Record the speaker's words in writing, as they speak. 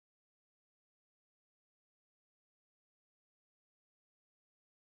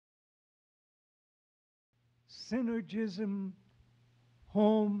Synergism,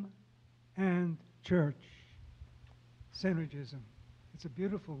 home and church. Synergism. It's a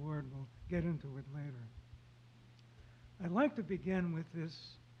beautiful word. We'll get into it later. I'd like to begin with this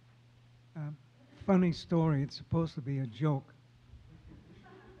funny story. It's supposed to be a joke.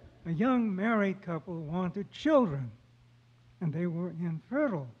 A young married couple wanted children, and they were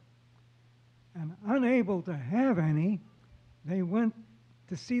infertile. And unable to have any, they went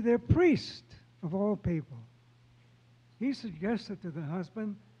to see their priest, of all people. He suggested to the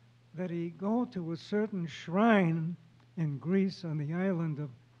husband that he go to a certain shrine in Greece on the island of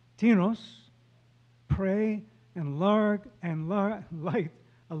Tinos, pray, and light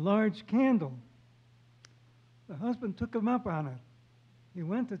a large candle. The husband took him up on it. He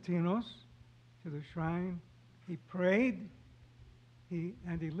went to Tinos, to the shrine. He prayed,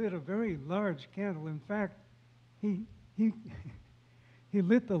 and he lit a very large candle. In fact, he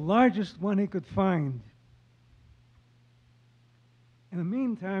lit the largest one he could find. In the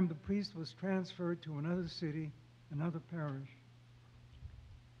meantime, the priest was transferred to another city, another parish.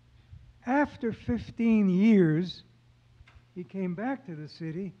 After 15 years, he came back to the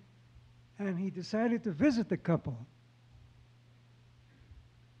city, and he decided to visit the couple.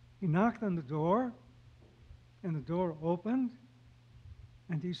 He knocked on the door, and the door opened,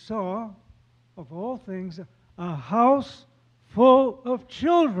 and he saw, of all things, a house full of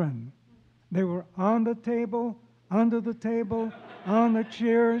children. They were on the table, under the table, on the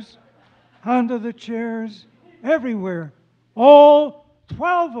chairs, under the chairs, everywhere. All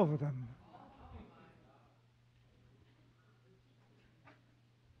 12 of them.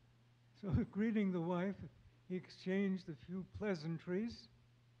 So, greeting the wife, he exchanged a few pleasantries,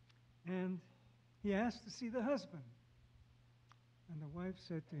 and he asked to see the husband. And the wife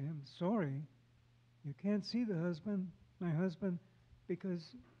said to him, "Sorry, you can't see my husband,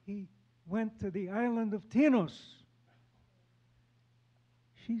 because he went to the island of Tinos."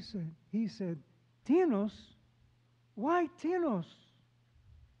 He said, "Tinos? Why Tinos?"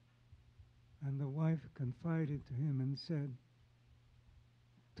 And the wife confided to him and said,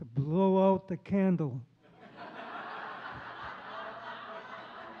 "To blow out the candle."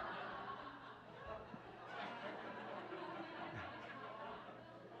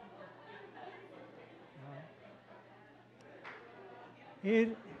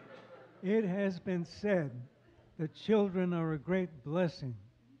 It has been said that children are a great blessing.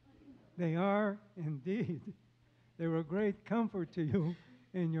 They are indeed. They're a great comfort to you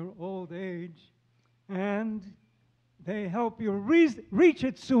in your old age, and they help you reach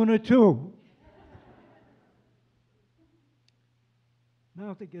it sooner too.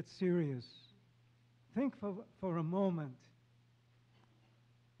 Now to get serious, think for a moment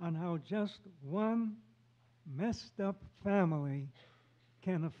on how just one messed up family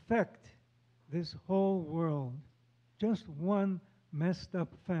can affect this whole world. Just one messed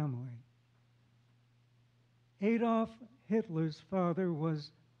up family. Adolf Hitler's father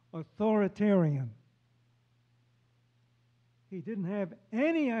was authoritarian. He didn't have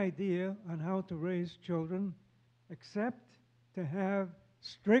any idea on how to raise children except to have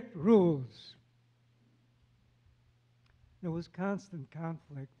strict rules. There was constant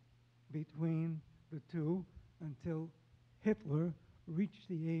conflict between the two until Hitler reached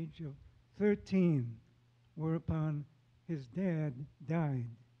the age of 13, whereupon his dad died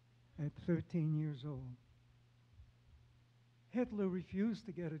at 13 years old. Hitler refused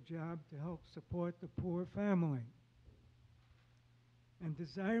to get a job to help support the poor family. And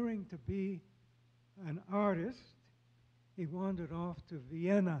desiring to be an artist, he wandered off to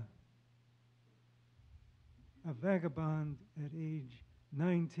Vienna, a vagabond at age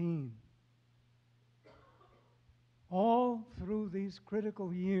 19. All through these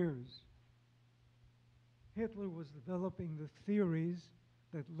critical years, Hitler was developing the theories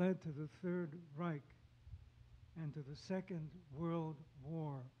that led to the Third Reich and to the Second World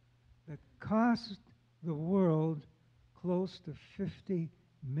War that cost the world close to 50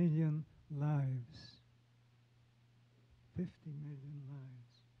 million lives. 50 million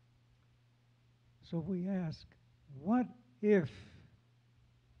lives. So we ask, what if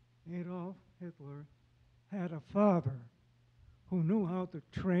Adolf Hitler had a father who knew how to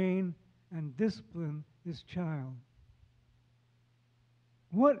train and discipline his child?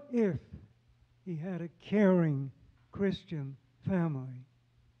 What if he had a caring Christian family?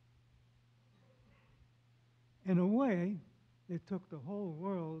 In a way, it took the whole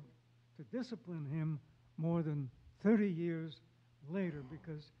world to discipline him more than 30 years later,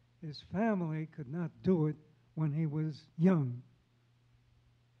 because his family could not do it when he was young.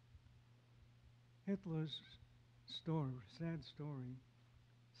 Hitler's story, sad story,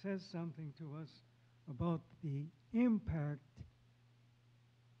 says something to us about the impact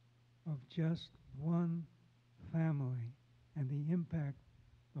of just one family and the impact,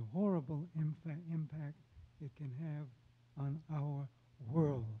 the horrible impact it can have on our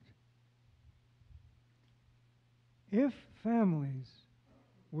world. If families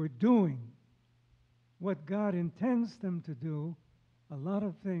were doing what God intends them to do, a lot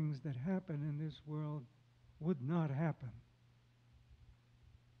of things that happen in this world would not happen.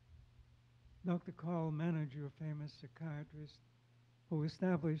 Dr. Carl Manager, a famous psychiatrist who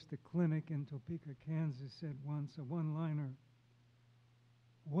established a clinic in Topeka, Kansas, said once, a one-liner,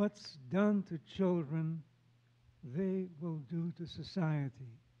 "What's done to children, they will do to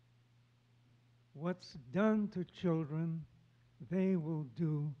society. What's done to children, they will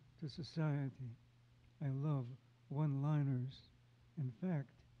do to society." I love one-liners. In fact,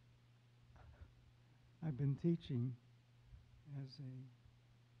 I've been teaching as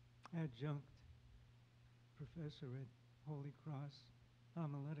an adjunct professor at Holy Cross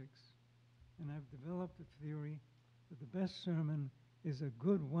Homiletics, and I've developed a theory that the best sermon is a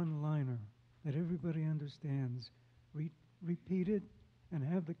good one-liner that everybody understands. Repeat it and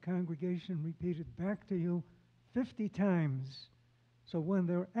have the congregation repeat it back to you 50 times. So when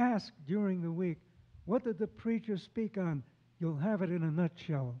they're asked during the week, what did the preacher speak on? You'll have it in a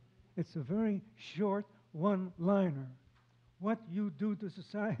nutshell. It's a very short one-liner. What you do to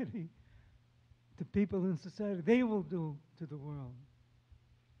society, to people in society, they will do to the world.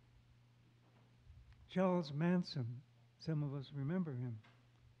 Charles Manson, some of us remember him,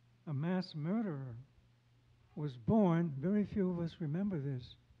 a mass murderer, was born, very few of us remember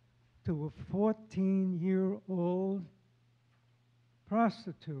this, to a 14-year-old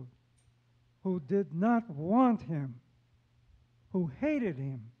prostitute who did not want him, who hated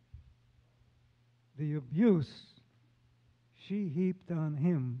him. The abuse she heaped on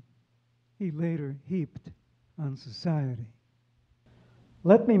him, he later heaped on society.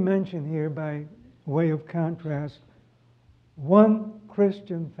 Let me mention here, by way of contrast, one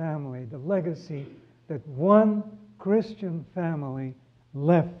Christian family, the legacy that one Christian family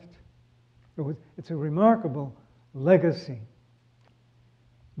left. It's a remarkable legacy.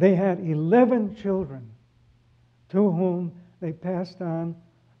 They had 11 children to whom they passed on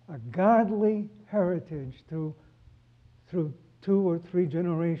a godly heritage through 2 or 3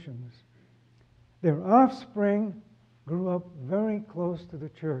 generations. Their offspring grew up very close to the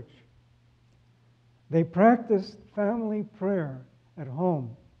church. They practiced family prayer at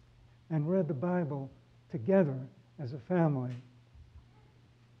home and read the Bible together as a family.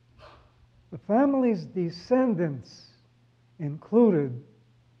 The family's descendants included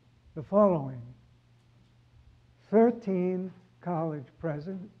the following: 13 college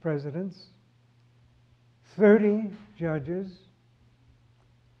presidents, 30 judges,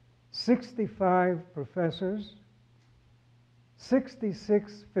 65 professors,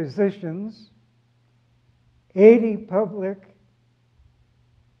 66 physicians, 80 public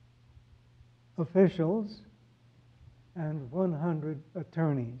officials, and 100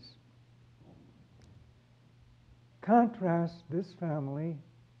 attorneys. Contrast this family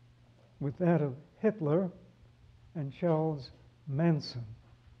with that of Hitler and Charles Manson.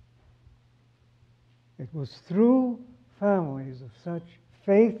 It was through families of such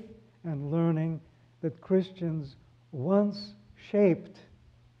faith and learning that Christians once shaped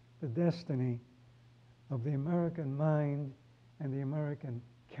the destiny of the American mind and the American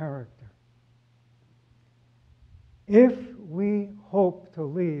character. If we hope to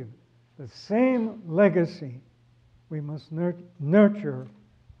leave the same legacy, we must nurture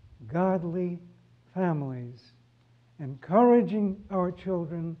godly families, encouraging our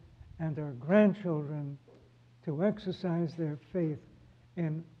children and our grandchildren to exercise their faith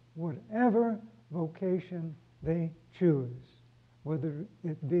in whatever vocation they choose, whether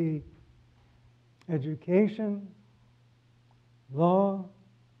it be education, law,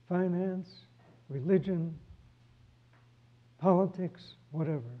 finance, religion, politics,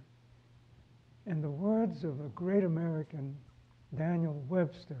 whatever. In the words of a great American, Daniel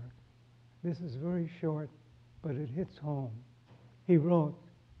Webster, this is very short, but it hits home. He wrote,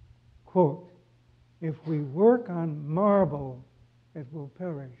 quote, "If we work on marble, it will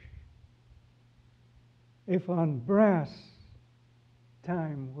perish. If on brass,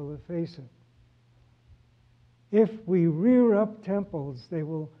 time will efface it. If we rear up temples, they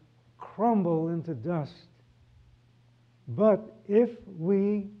will crumble into dust. But if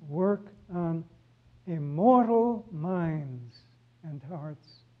we work on immortal minds and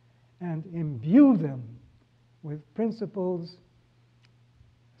hearts and imbue them with principles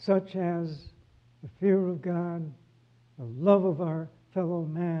such as the fear of God, the love of our fellow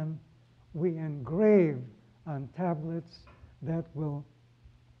man, we engrave on tablets that will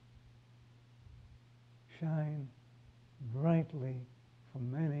shine brightly for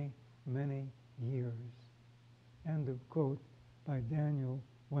many, many years. End of quote by Daniel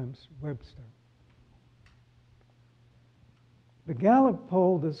Webster. The Gallup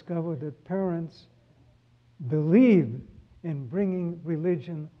poll discovered that parents believe in bringing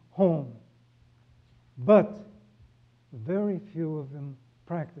religion home, but very few of them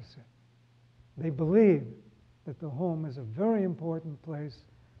practice it. They believe that the home is a very important place,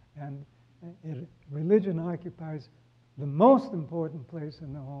 and religion occupies the most important place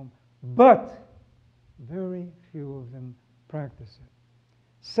in the home, but very few of them practice it.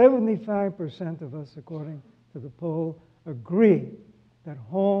 75% of us, according to the poll, agree that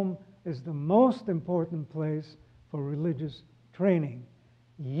home is the most important place for religious training.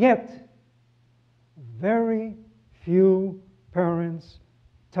 Yet, very few parents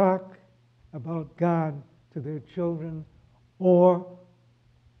talk about God to their children, or,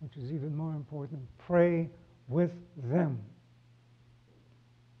 which is even more important, pray with them.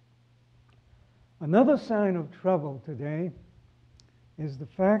 Another sign of trouble today is the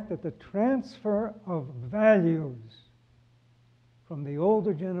fact that the transfer of values from the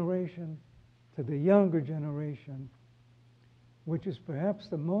older generation to the younger generation, which is perhaps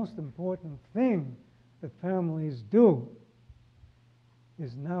the most important thing that families do,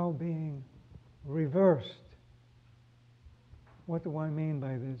 is now being reversed. What do I mean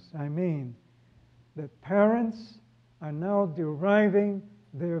by this? I mean that parents are now deriving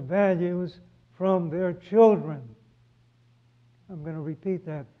their values from their children. I'm going to repeat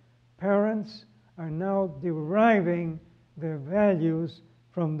that. Parents are now deriving their values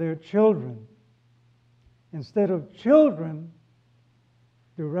from their children, instead of children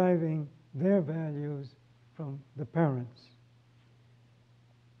deriving their values from the parents.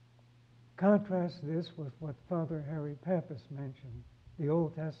 Contrast this with what Father Harry Pappas mentioned, the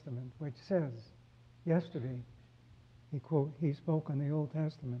Old Testament, which says, yesterday, he spoke on the Old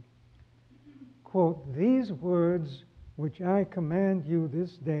Testament, quote, "These words which I command you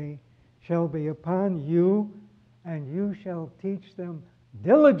this day shall be upon you, and you shall teach them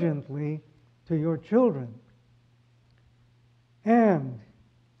diligently to your children. And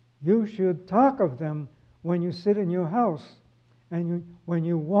you should talk of them when you sit in your house and when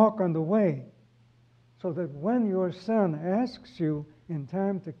you walk on the way, so that when your son asks you in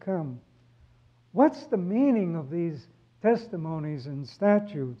time to come, 'What's the meaning of these testimonies and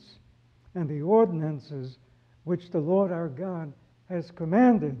statutes and the ordinances which the Lord our God has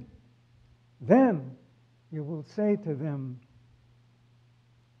commanded?' then you will say to them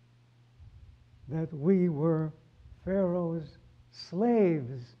that we were Pharaoh's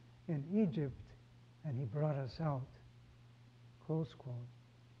slaves in Egypt, and he brought us out." Close quote.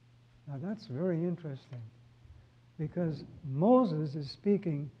 Now that's very interesting, because Moses is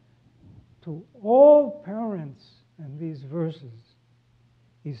speaking to all parents in these verses.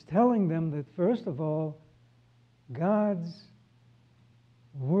 He's telling them that, first of all, God's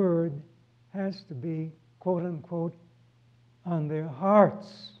word has to be, quote unquote, on their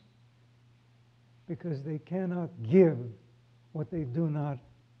hearts, because they cannot give what they do not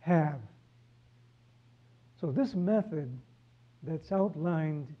have. So this method that's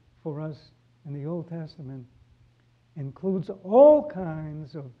outlined for us in the Old Testament includes all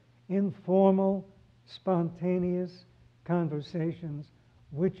kinds of informal, spontaneous conversations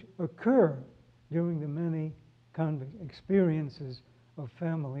which occur during the many experiences of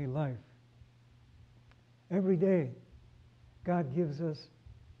family life. Every day, God gives us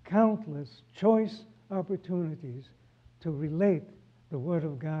countless choice opportunities to relate the Word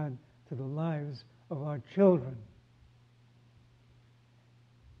of God to the lives of our children.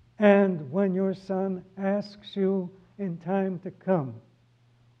 And when your son asks you in time to come,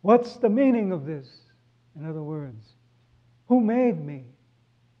 "What's the meaning of this?" In other words, who made me?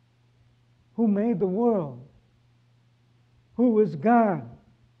 Who made the world? Who is God?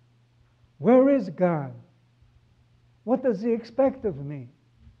 Where is God? What does he expect of me?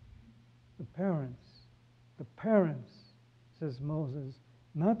 The parents, says Moses,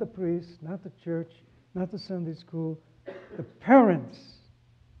 not the priests, not the church, not the Sunday school. The parents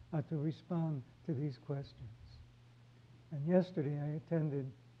are to respond to these questions. And yesterday I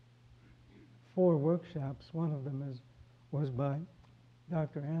attended 4 workshops. One of them was by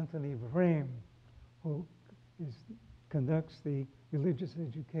Dr. Anthony Vrame, who conducts the religious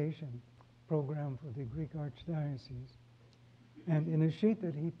education program for the Greek Archdiocese. And in a sheet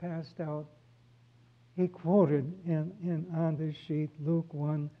that he passed out, he quoted on this sheet Luke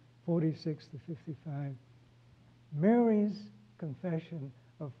 1:46 to 55, Mary's confession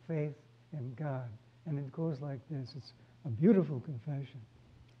of faith in God. And it goes like this. It's a beautiful confession.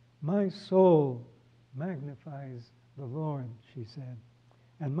 My soul magnifies the Lord, she said,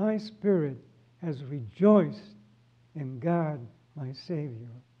 and my spirit has rejoiced in God, my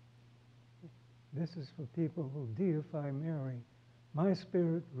Savior. This is for people who deify Mary. My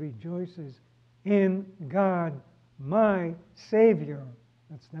spirit rejoices in God, my Savior.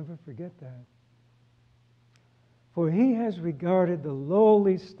 Let's never forget that. For he has regarded the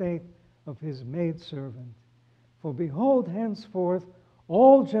lowly state of his maidservant. For behold, henceforth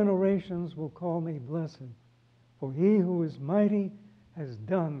all generations will call me blessed. For he who is mighty has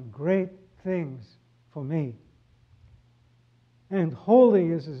done great things for me. And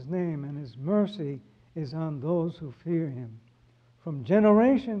holy is his name, and his mercy is on those who fear him. From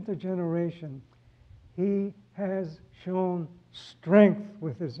generation to generation, he has shown strength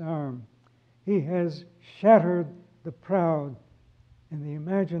with his arm. He has shattered the proud in the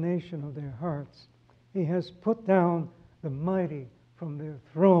imagination of their hearts. He has put down the mighty from their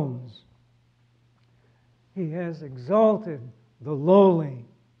thrones. He has exalted the lowly.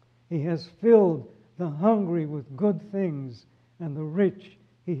 He has filled the hungry with good things, and the rich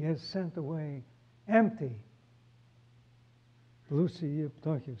he has sent away empty.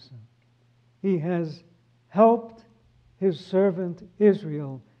 He has helped his servant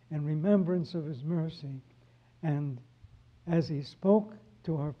Israel in remembrance of his mercy, and as he spoke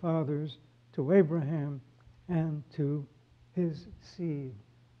to our fathers, to Abraham, and to his seed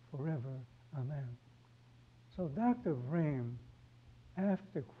forever. Amen. So Dr. Vrame,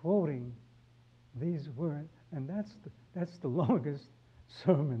 after quoting these words, and that's the longest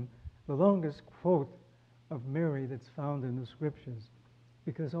sermon, the longest quote of Mary that's found in the Scriptures,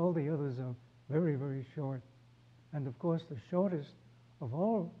 because all the others are very, very short. And of course, the shortest of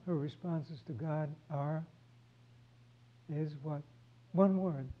all her responses to God is what? One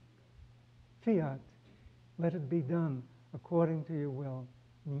word. Fiat. Let it be done according to your will.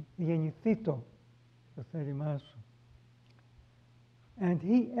 Γεννηθήτω το θέλημά σου. And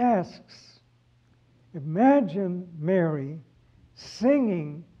he asks, imagine Mary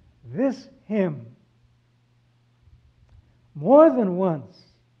singing this hymn more than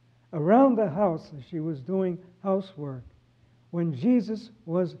once around the house as she was doing housework when Jesus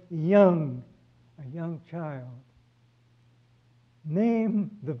was young, a young child.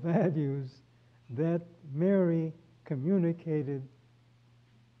 Name the values that Mary communicated,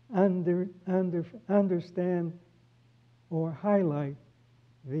 understand or highlight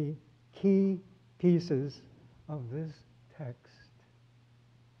the key pieces of this text.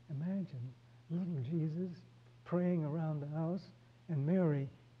 Imagine little Jesus praying around the house and Mary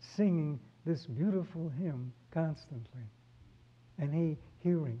singing this beautiful hymn constantly, and he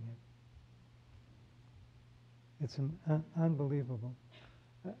hearing it. It's unbelievable.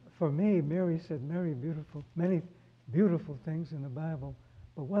 For me, Mary said many beautiful things in the Bible,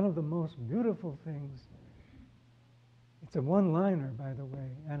 but one of the most beautiful things, it's a one-liner, by the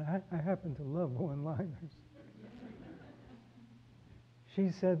way, and I happen to love one-liners. She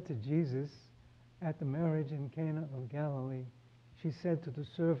said to Jesus at the marriage in Cana of Galilee, she said to the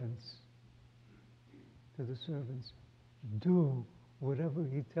servants, do whatever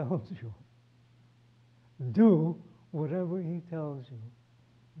he tells you. Do whatever he tells you.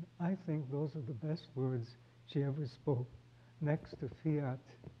 I think those are the best words she ever spoke, next to fiat.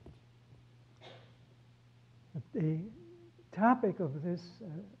 The topic of this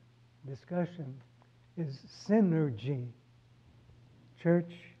discussion is synergy,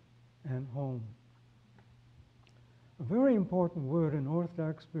 church and home. A very important word in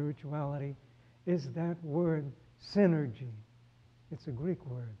Orthodox spirituality is that word synergy. It's a Greek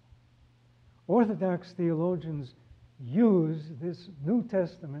word. Orthodox theologians use this New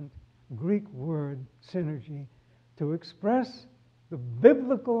Testament Greek word synergy to express the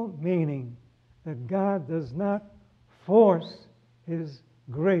biblical meaning that God does not force his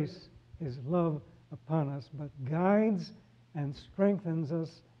grace, his love upon us, but guides and strengthens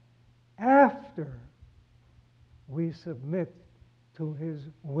us after we submit to his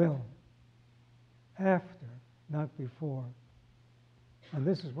will. After, not before. And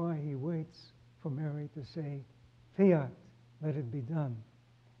this is why he waits for Mary to say, fiat, let it be done.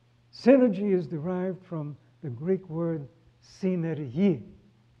 Synergy is derived from the Greek word synergi,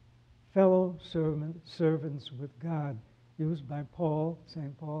 fellow servants with God, used by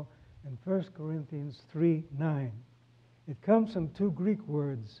St. Paul, in 1 Corinthians 3:9. It comes from two Greek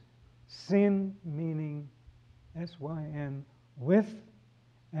words, syn, meaning S-Y-N, with,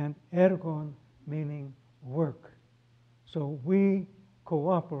 and ergon, meaning work. So we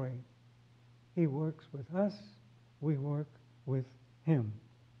cooperate. He works with us, we work with him.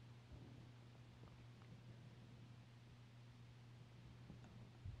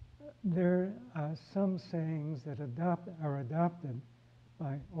 There are some sayings that are adopted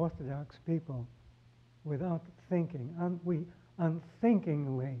by Orthodox people without thinking. We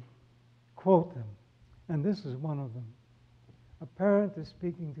unthinkingly quote them, and this is one of them. A parent is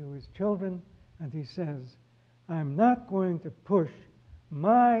speaking to his children, and he says, "I'm not going to push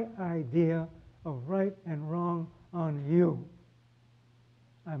my idea of right and wrong on you.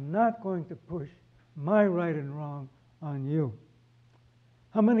 I'm not going to push my right and wrong on you."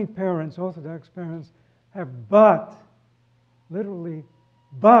 How many parents, Orthodox parents, have bought, literally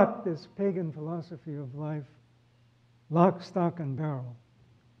bought this pagan philosophy of life, lock, stock, and barrel?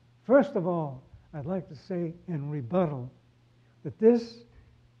 First of all, I'd like to say in rebuttal that this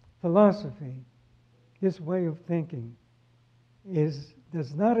philosophy, this way of thinking,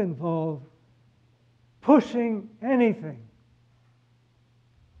 does not involve pushing anything.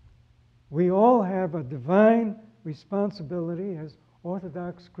 We all have a divine responsibility as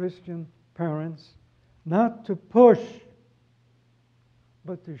Orthodox Christian parents not to push,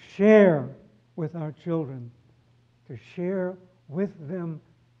 but to share with our children, to share with them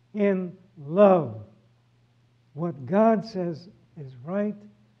in love what God says is right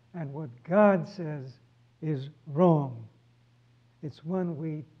and what God says is wrong. It's when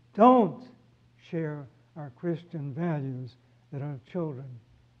we don't share our Christian values that our children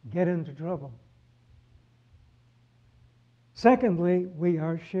get into trouble. Secondly, we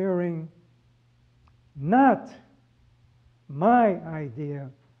are sharing not my idea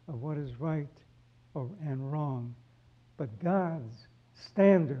of what is right and wrong, but God's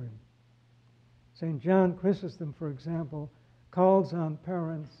standard. St. John Chrysostom, for example, calls on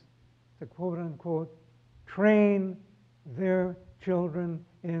parents to, quote unquote, train their children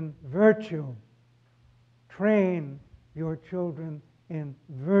in virtue. Train your children in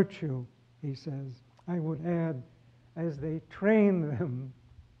virtue, he says. I would add, as they train them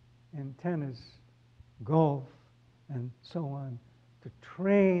in tennis, golf, and so on, to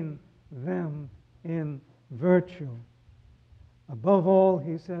train them in virtue. Above all,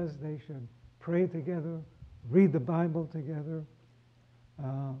 he says, they should pray together, read the Bible together,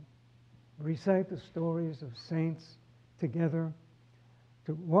 recite the stories of saints together,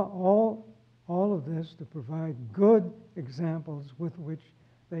 to all of this to provide good examples with which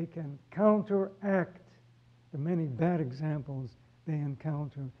they can counteract the many bad examples they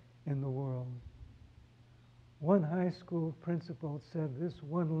encounter in the world. One high school principal said this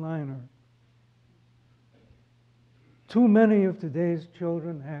one-liner: "Too many of today's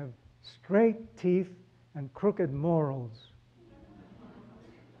children have straight teeth and crooked morals."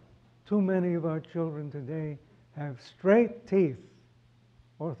 Too many of our children today have straight teeth,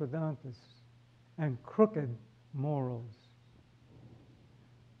 orthodontists, and crooked morals.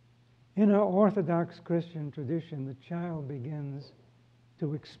 In our Orthodox Christian tradition, the child begins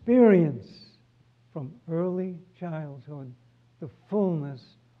to experience from early childhood the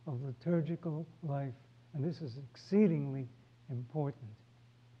fullness of liturgical life, and this is exceedingly important.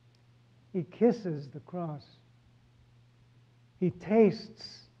 He kisses the cross. He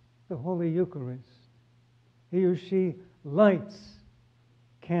tastes the Holy Eucharist. He or she lights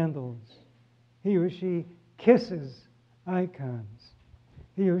candles. He or she kisses icons.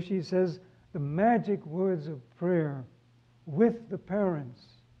 He or she says the magic words of prayer with the parents.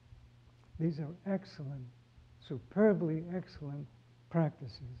 These are excellent, superbly excellent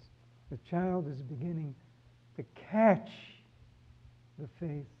practices. The child is beginning to catch the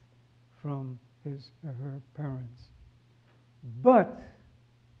faith from his or her parents. But,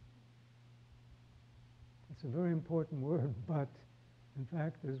 it's a very important word, but, in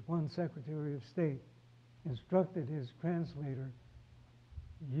fact, as one Secretary of State instructed his translator,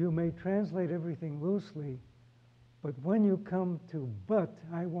 you may translate everything loosely, but when you come to "but,"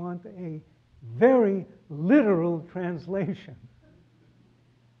 I want a very literal translation.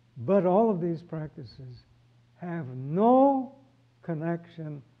 But all of these practices have no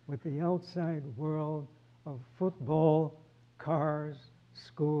connection with the outside world of football, cars,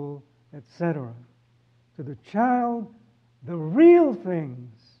 school, etc. To the child, the real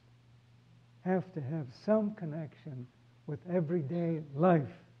things have to have some connection with everyday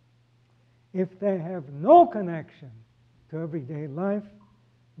life. If they have no connection to everyday life,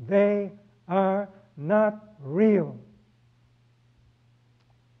 they are not real.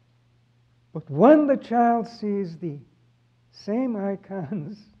 But when the child sees the same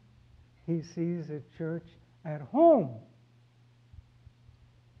icons he sees at church at home,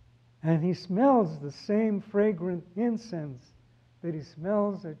 and he smells the same fragrant incense that he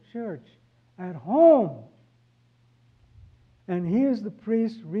smells at church at home, and hears the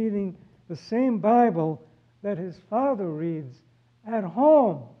priest reading the same Bible that his father reads at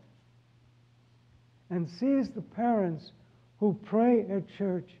home, and sees the parents who pray at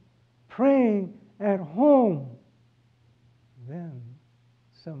church praying at home, then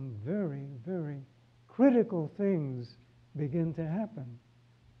some very, very critical things begin to happen.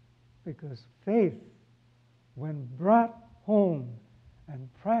 Because faith, when brought home and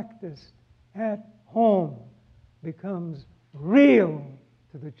practiced at home, becomes real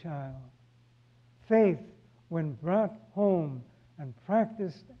to the child. Faith, when brought home and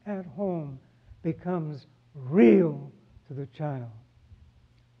practiced at home, becomes real to the child.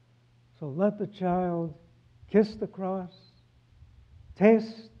 So let the child kiss the cross,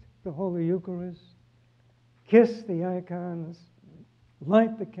 taste the Holy Eucharist, kiss the icons,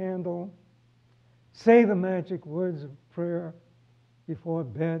 light the candle, say the magic words of prayer before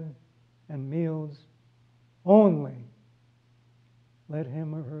bed and meals. Only let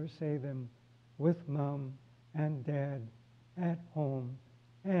him or her say them with mom and dad at home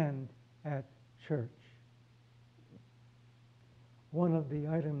and at church. One of the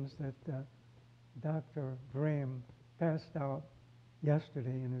items that Dr. Graham passed out yesterday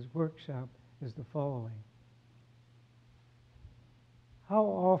in his workshop is the following. How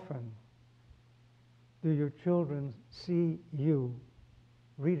often do your children see you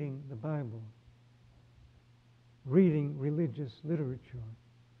reading the Bible, reading religious literature,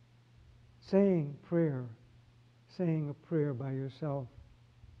 saying a prayer by yourself,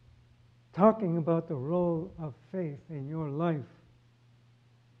 talking about the role of faith in your life,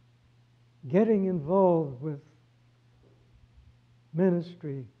 getting involved with the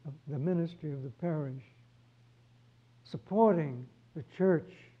ministry of the parish, supporting the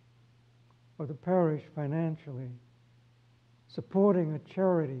church or the parish financially, supporting a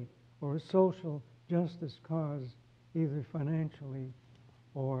charity or a social justice cause, either financially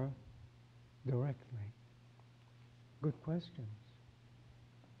or directly? Good questions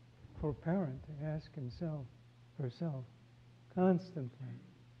for a parent to ask himself, herself, constantly.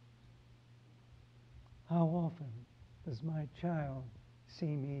 How often does my child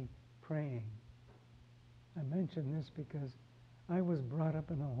see me praying? I mention this because I was brought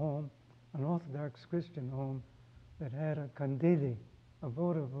up in a home, an Orthodox Christian home, that had a candili, a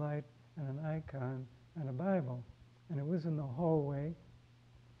votive light, and an icon, and a Bible. And it was in the hallway,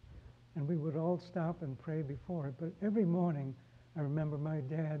 and we would all stop and pray before it. But every morning, I remember my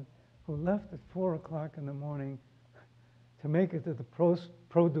dad, who left at 4 o'clock in the morning to make it to the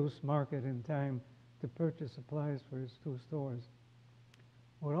produce market in time to purchase supplies for his 2 stores,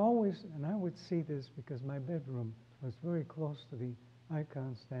 would always, and I would see this because my bedroom was very close to the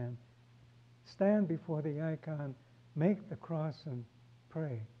icon stand before the icon, make the cross and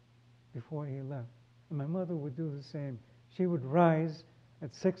pray before he left. And my mother would do the same. She would rise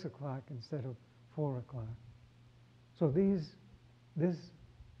at 6 o'clock instead of 4 o'clock. So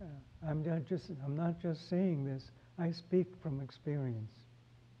I'm not just saying this, I speak from experience.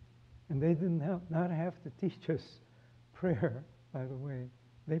 And they did not have to teach us prayer, by the way.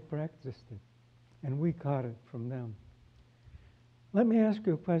 They practiced it, and we caught it from them. Let me ask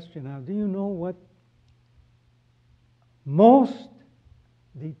you a question now. Do you know what most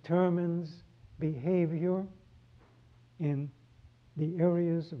determines behavior in the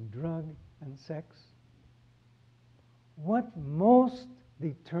areas of drug and sex? What most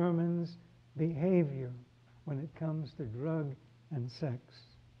determines behavior when it comes to drug and sex?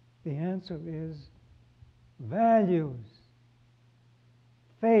 The answer is values,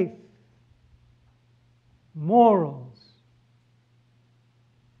 faith, morals.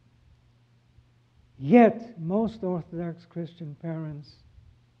 Yet, most Orthodox Christian parents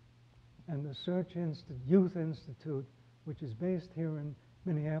and the Youth Institute, which is based here in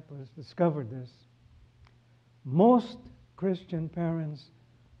Minneapolis, discovered this. Most Christian parents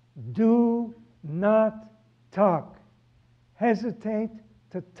do not hesitate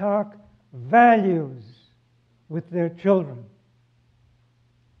to talk values with their children.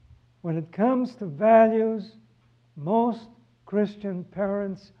 When it comes to values, most Christian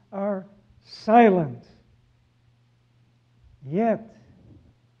parents are silent. Yet,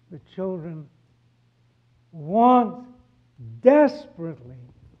 the children want desperately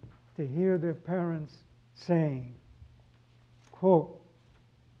to hear their parents saying, quote,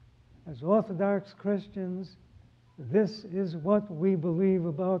 as Orthodox Christians, this is what we believe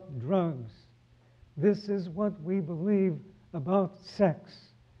about drugs. This is what we believe about sex.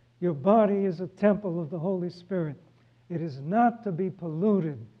 Your body is a temple of the Holy Spirit. It is not to be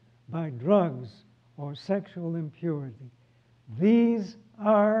polluted by drugs or sexual impurity. These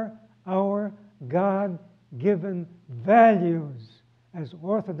are our God-given values as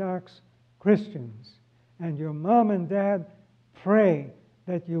Orthodox Christians. And your mom and dad pray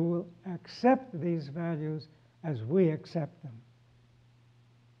that you will accept these values as we accept them.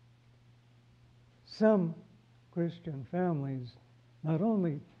 Some Christian families not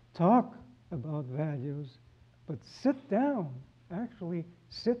only talk about values, but actually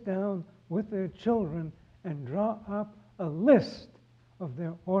sit down with their children and draw up a list of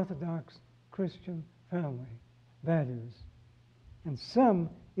their Orthodox Christian family values. And some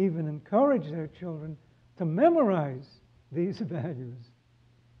even encourage their children to memorize these values.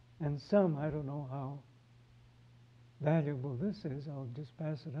 And some, I don't know how valuable this is, I'll just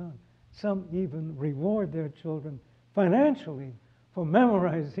pass it on. Some even reward their children financially for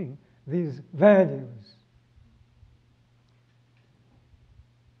memorizing these values.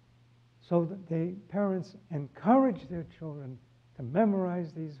 So that parents encourage their children to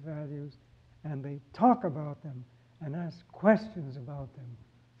memorize these values, and they talk about them and ask questions about them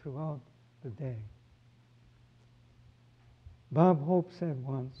throughout the day. Bob Hope said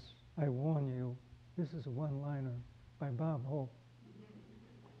once, I warn you, this is a one-liner by Bob Hope.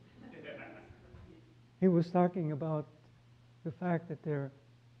 He was talking about the fact that the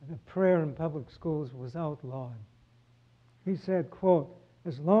prayer in public schools was outlawed. He said, quote,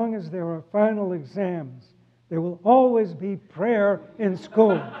 as long as there are final exams, there will always be prayer in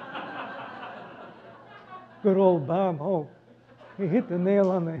school. Good old Bob Hope. He hit the nail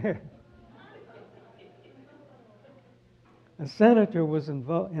on the head. A senator was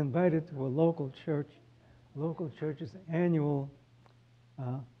invited to a local church's annual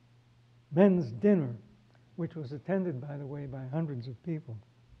men's dinner, which was attended, by the way, by hundreds of people.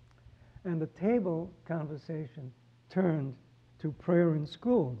 And the table conversation turned to prayer in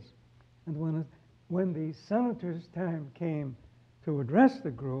schools. And when the senator's time came to address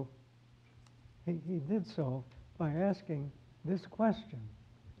the group, he did so by asking this question: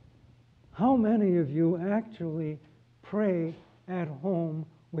 how many of you actually pray at home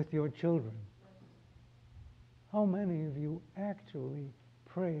with your children? How many of you actually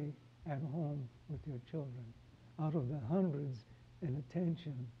pray at home with your children? Out of the hundreds in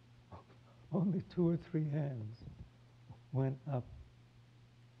attention, only 2 or 3 hands went up.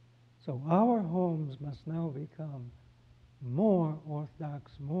 So our homes must now become more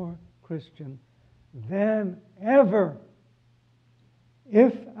Orthodox, more Christian than ever.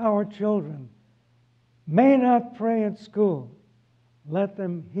 If our children may not pray at school, let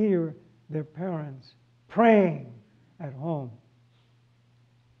them hear their parents praying at home.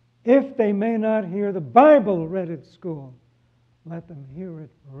 If they may not hear the Bible read at school, let them hear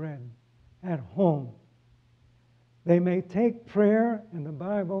it read at home. They may take prayer and the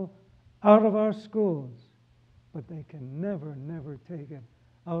Bible out of our schools, but they can never, never take it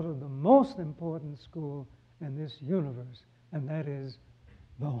out of the most important school in this universe, and that is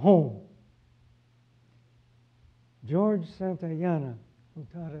the home. George Santayana, who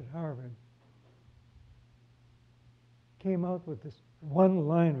taught at Harvard, came out with this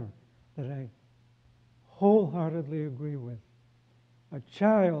one-liner that I wholeheartedly agree with. A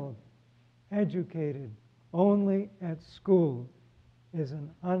child educated only at school is an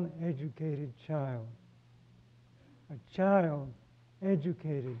uneducated child. A child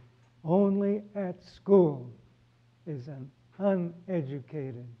educated only at school is an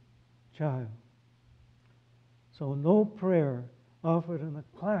uneducated child. So no prayer offered in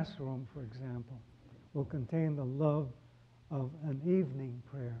a classroom, for example, will contain the love of an evening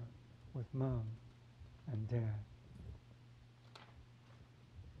prayer with mom and dad.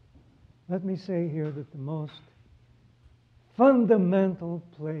 Let me say here that the most fundamental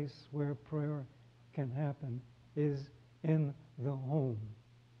place where prayer can happen is in the home.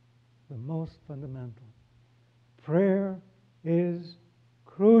 The most fundamental. Prayer is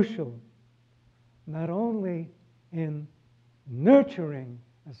crucial, not only in nurturing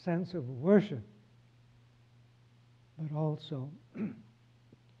a sense of worship, but also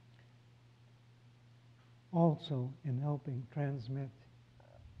in helping transmit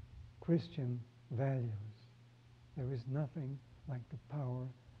Christian values. There is nothing like the power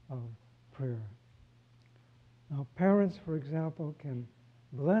of prayer. Now, parents, for example, can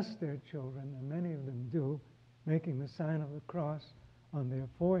bless their children, and many of them do, making the sign of the cross on their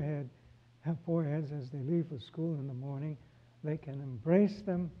foreheads as they leave for school in the morning. They can embrace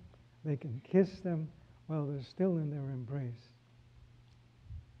them, they can kiss them while they're still in their embrace.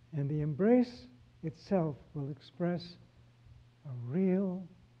 And the embrace itself will express a real,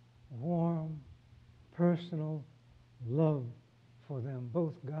 warm, personal love for them,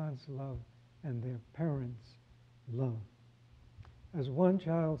 both God's love and their parents' love. As one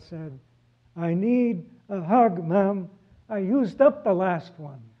child said, "I need a hug, Mom. I used up the last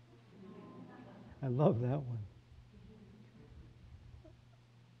one." I love that one.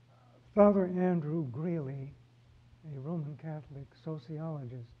 Father Andrew Greeley, a Roman Catholic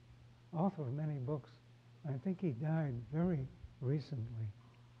sociologist, author of many books, I think he died very recently.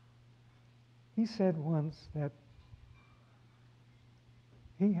 He said once that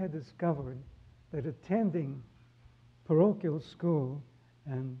he had discovered that attending parochial school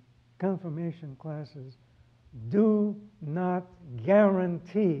and confirmation classes do not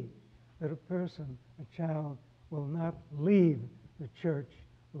guarantee that a person, a child, will not leave the church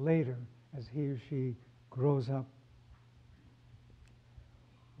later as he or she grows up.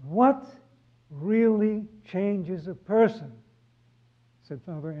 What really changes a person, said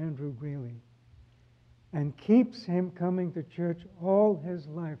Father Andrew Greeley, and keeps him coming to church all his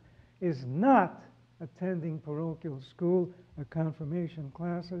life is not attending parochial school or confirmation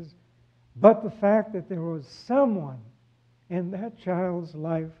classes, but the fact that there was someone in that child's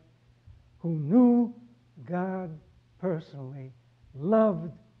life who knew God personally,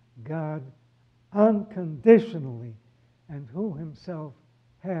 loved God unconditionally, and who himself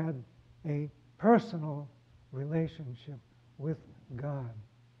had a personal relationship with God.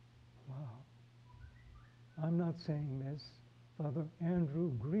 Wow. I'm not saying this. Father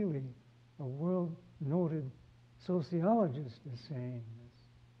Andrew Greeley, a world-noted sociologist, is saying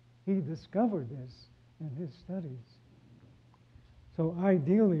this. He discovered this in his studies. So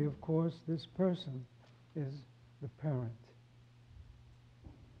ideally, of course, this person is the parent.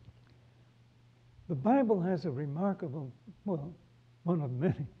 The Bible has a remarkable, well, one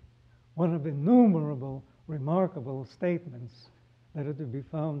of innumerable remarkable statements that are to be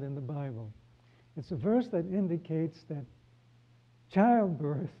found in the Bible. It's a verse that indicates that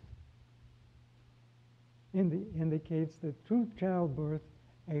childbirth indicates that through childbirth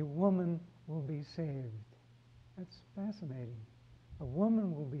a woman will be saved. That's fascinating. A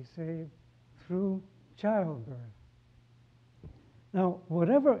woman will be saved through childbirth. Now,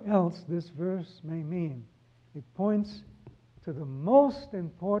 whatever else this verse may mean, it points to the most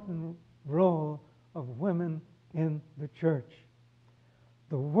important role of women in the church.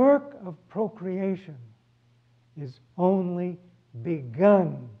 The work of procreation is only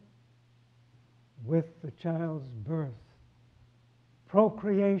begun with the child's birth.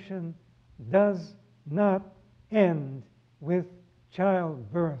 Procreation does not end with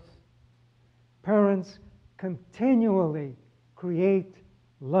childbirth. Parents continually create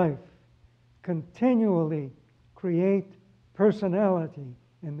life, continually create personality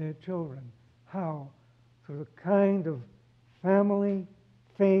in their children. How? Through the kind of family,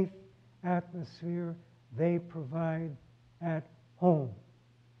 faith, atmosphere they provide at home.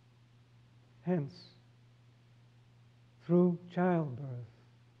 Hence, through childbirth,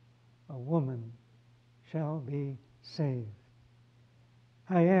 a woman shall be saved.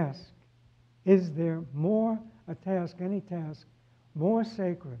 I ask, is there any task more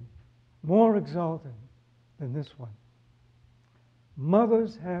sacred, more exalted than this one?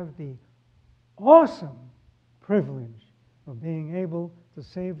 Mothers have the awesome privilege of being able to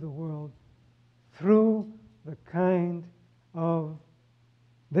save the world through this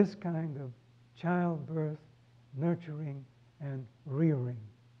kind of childbirth, nurturing, and rearing.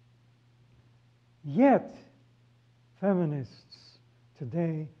 Yet, feminists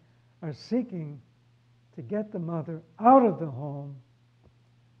today are seeking to get the mother out of the home,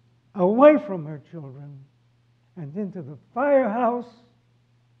 away from her children, and into the firehouse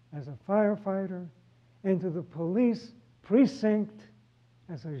as a firefighter, into the police precinct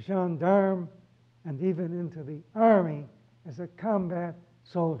as a gendarme, and even into the army as a combat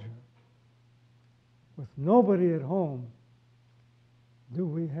soldier. With nobody at home, do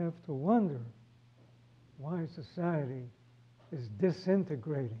we have to wonder why society is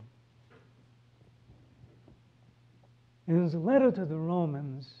disintegrating? In his letter to the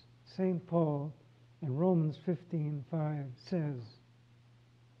Romans, St. Paul, in Romans 15:5, says,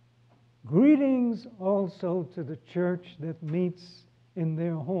 "Greetings also to the church that meets in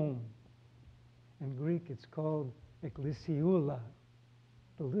their home." In Greek, it's called ekklesioula,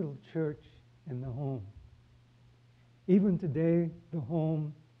 the little church in the home. Even today, the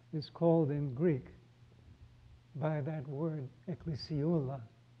home is called in Greek by that word, ekklesioula,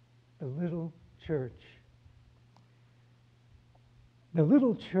 the little church. The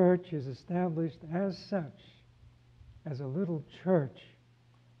little church is established as such, as a little church,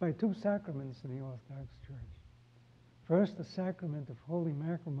 by two sacraments in the Orthodox Church. First, the sacrament of holy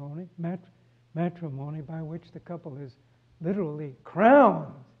matrimony, by which the couple is literally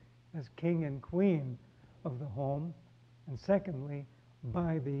crowned as king and queen of the home. And secondly,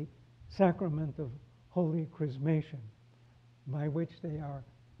 by the sacrament of holy chrismation, by which they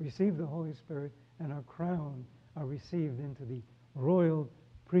receive the Holy Spirit and are crowned, are received into the royal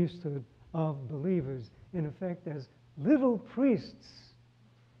priesthood of believers, in effect as little priests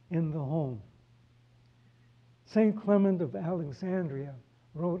in the home. St. Clement of Alexandria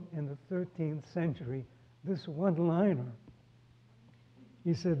wrote in the 13th century this one-liner.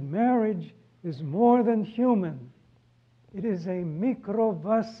 He said, "Marriage is more than human. It is a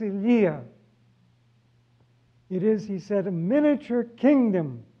microvasilia. It is," he said, "a miniature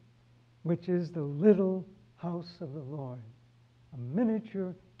kingdom, which is the little house of the Lord." A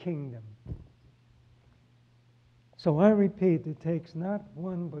miniature kingdom. So I repeat, it takes not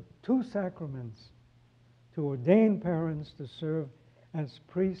one but two sacraments to ordain parents to serve as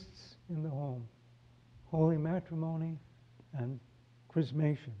priests in the home: holy matrimony and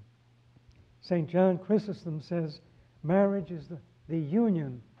chrismation. St. John Chrysostom says, marriage is the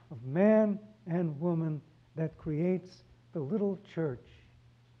union of man and woman that creates the little church,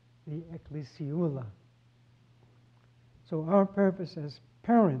 the ecclesiula. So our purpose as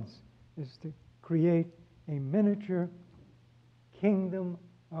parents is to create a miniature kingdom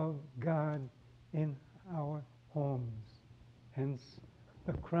of God in our homes, hence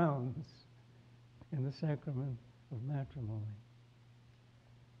the crowns in the sacrament of matrimony.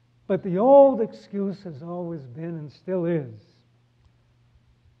 But the old excuse has always been and still is,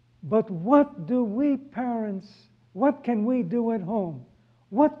 but what do we parents, what can we do at home?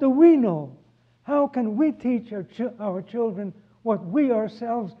 What do we know? How can we teach our children what we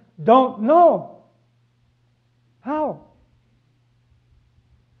ourselves don't know? How?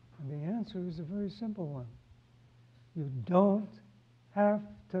 And the answer is a very simple one. You don't have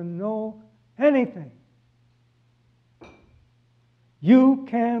to know anything. You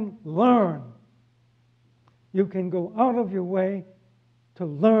can learn. You can go out of your way to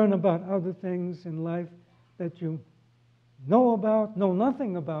learn about other things in life that you know about, know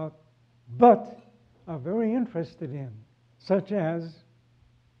nothing about, but are very interested in, such as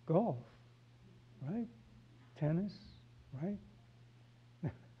golf, right? Tennis, right?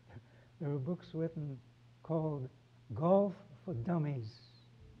 There are books written called Golf for Dummies,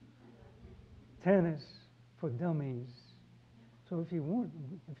 Tennis for Dummies. So if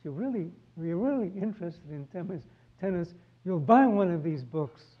you're really interested in tennis, you'll buy one of these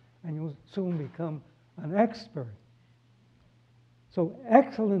books and you'll soon become an expert. So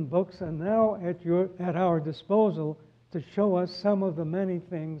excellent books are now at our disposal to show us some of the many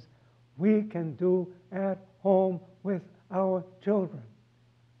things we can do at home with our children.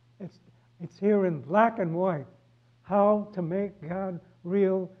 It's here in black and white. How to make God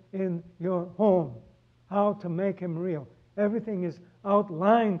real in your home. How to make Him real. Everything is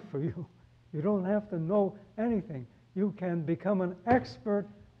outlined for you. You don't have to know anything. You can become an expert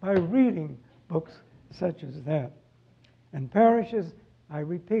by reading books such as that. And parishes, I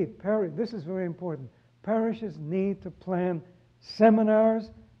repeat, this is very important. Parishes need to plan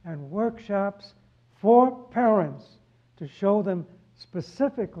seminars and workshops for parents to show them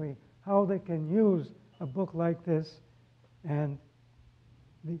specifically how they can use a book like this and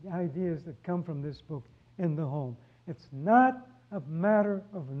the ideas that come from this book in the home. It's not a matter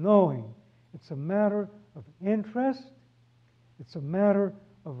of knowing. It's a matter of interest. It's a matter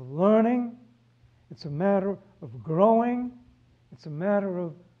of learning. It's a matter of growing. It's a matter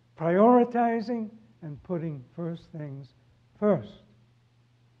of prioritizing and putting first things first.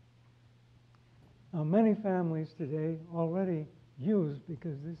 Now, many families today already use,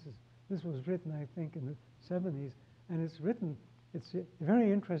 because this was written, I think, in the 70s, and it's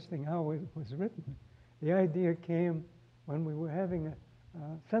very interesting how it was written. The idea came when we were having a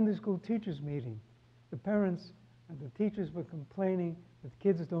Sunday school teachers meeting. The parents and the teachers were complaining that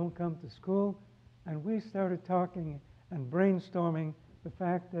kids don't come to school, and we started talking and brainstorming the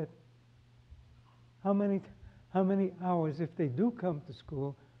fact that how many hours, if they do come to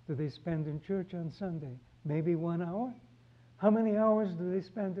school, do they spend in church on Sunday? Maybe 1 hour? How many hours do they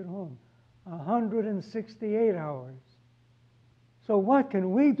spend at home? 168 hours. So what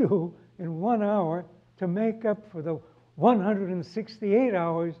can we do in 1 hour to make up for the 168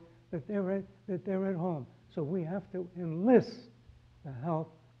 hours that they're at home? So we have to enlist the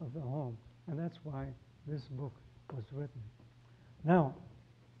help of the home. And that's why this book was written. Now,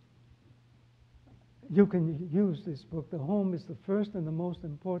 you can use this book. The home is the first and the most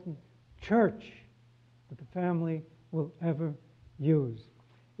important church that the family will ever use.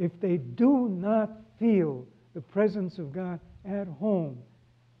 If they do not feel the presence of God at home,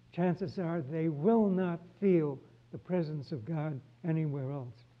 chances are they will not feel the presence of God anywhere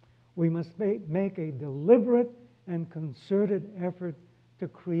else. We must make a deliberate and concerted effort to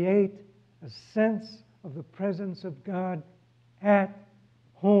create a sense of the presence of God at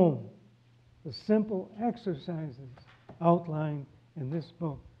home. The simple exercises outlined in this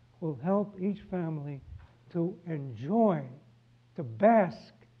book will help each family to enjoy, to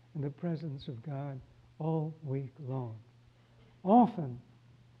bask in the presence of God all week long. Often,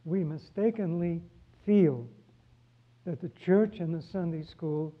 we mistakenly feel that the church and the Sunday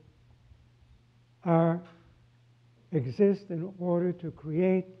school exist in order to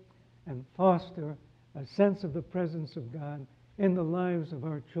create and foster a sense of the presence of God in the lives of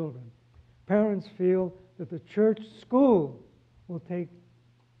our children. Parents feel that the church school will take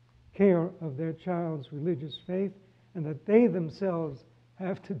care of their child's religious faith and that they themselves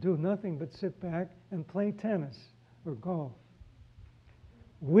have to do nothing but sit back and play tennis or golf.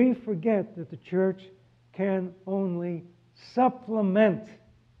 We forget that the church can only supplement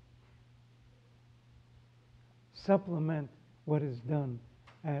what is done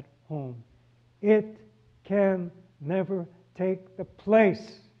at home. It can never take the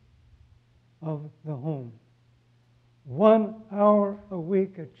place of the home. 1 hour a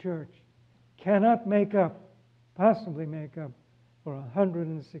week at church cannot possibly make up for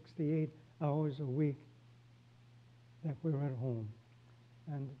 168 hours a week that we're at home.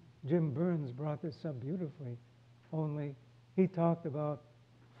 And Jim Burns brought this up beautifully, only he talked about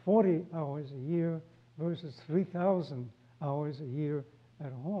 40 hours a year versus 3,000 hours a year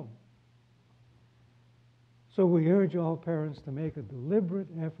at home. So we urge all parents to make a deliberate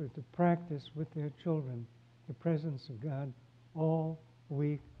effort to practice with their children the presence of God all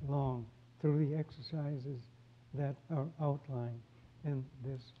week long through the exercises that are outlined in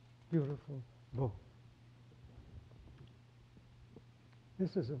this beautiful book.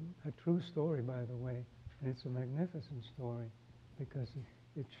 This is a true story, by the way, and it's a magnificent story because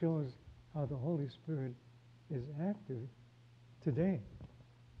it shows how the Holy Spirit is active today.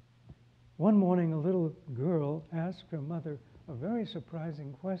 One morning, a little girl asked her mother a very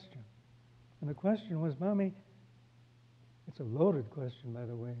surprising question. And the question was, Mommy, it's a loaded question, by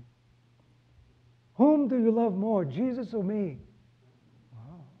the way. Whom do you love more, Jesus or me?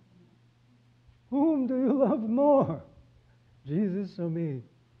 Wow. Whom do you love more, Jesus or me?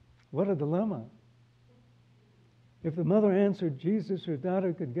 What a dilemma. If the mother answered Jesus, her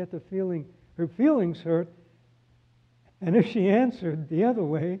daughter could get her feelings hurt. And if she answered the other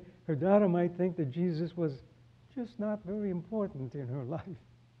way, her daughter might think that Jesus was just not very important in her life.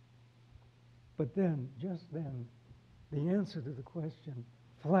 But then, just then, the answer to the question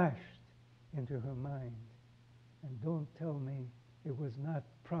flashed into her mind. And don't tell me it was not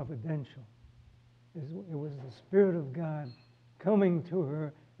providential. It was the Spirit of God coming to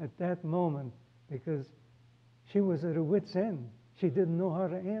her at that moment because she was at her wit's end. She didn't know how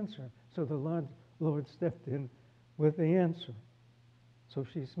to answer. So the Lord stepped in with the answer. So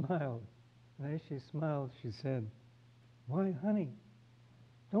she smiled. And as she smiled, she said, Why, honey,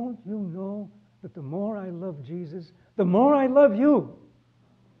 don't you know that the more I love Jesus, the more I love you?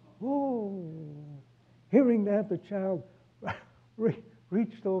 Oh, hearing that, the child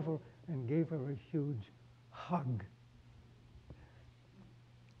reached over and gave her a huge hug.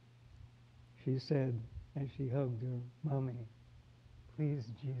 She said, as she hugged her, Mommy, please,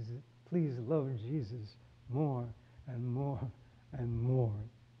 Jesus, please love Jesus more and more and more.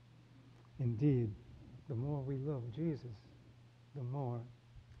 Indeed, the more we love Jesus, the more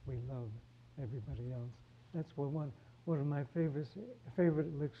we love everybody else. That's one of my favorite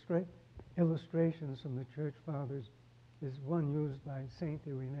illustrations from the Church Fathers is one used by St.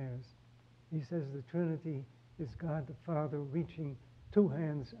 Irenaeus. He says the Trinity is God the Father reaching two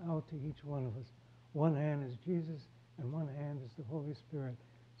hands out to each one of us. One hand is Jesus, and one hand is the Holy Spirit.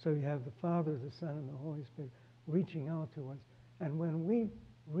 So you have the Father, the Son, and the Holy Spirit reaching out to us. And when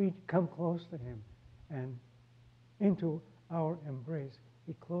we come close to Him and into our embrace,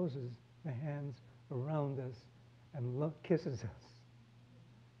 He closes the hands around us and kisses us.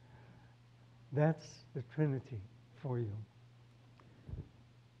 That's the Trinity for you.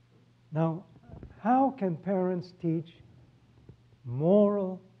 Now, how can parents teach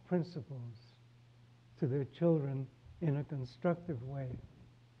moral principles to their children in a constructive way?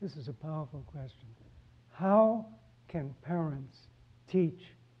 This is a powerful question. How can parents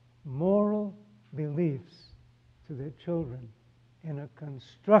teach moral beliefs to their children in a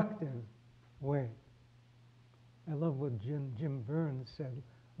constructive way? I love what Jim Burns said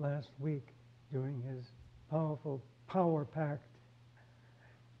last week during his powerful, power-packed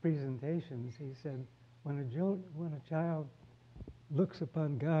presentations. He said, when a child looks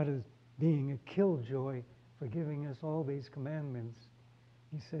upon God as being a killjoy for giving us all these commandments,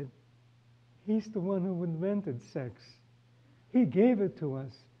 he said, He's the one who invented sex. He gave it to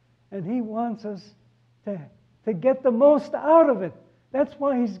us, and He wants us to get the most out of it. That's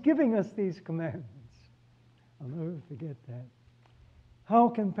why He's giving us these commandments. I'll never forget that. How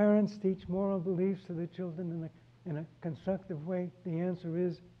can parents teach moral beliefs to their children in a constructive way? The answer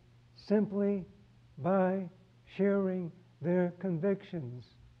is simply by sharing their convictions.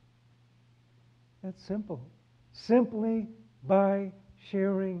 That's simple. Simply by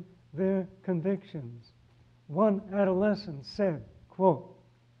sharing their convictions. One adolescent said, quote,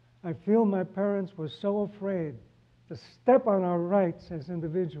 "I feel my parents were so afraid to step on our rights as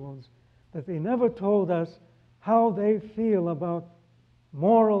individuals that they never told us how they feel about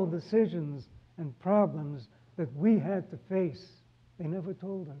moral decisions and problems that we had to face. They never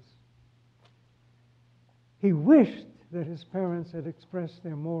told us." He wished that his parents had expressed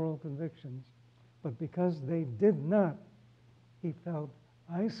their moral convictions, but because they did not, he felt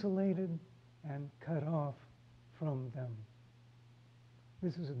isolated and cut off from them.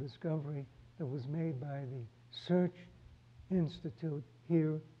 This is a discovery that was made by the Search Institute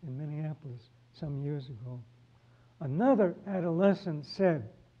here in Minneapolis some years ago. Another adolescent said,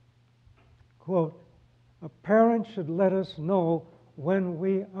 quote, "A parent should let us know when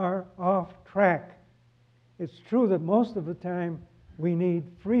we are off track. It's true that most of the time we need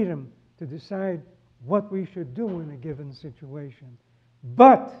freedom to decide what we should do in a given situation.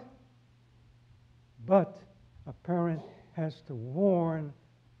 But a parent has to warn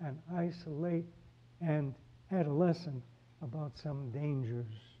and isolate an adolescent about some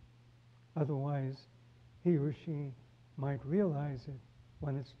dangers. Otherwise, he or she might realize it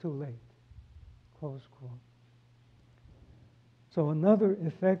when it's too late." Close quote. So another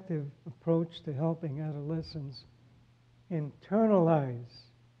effective approach to helping adolescents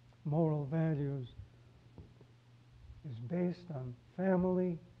internalize moral values is based on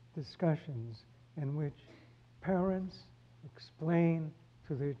family discussions in which parents explain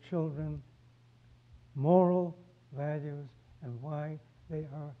to their children moral values and why they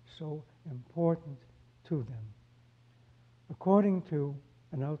are so important to them. According to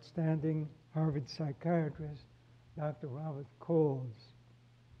an outstanding Harvard psychiatrist, Dr. Robert Coles,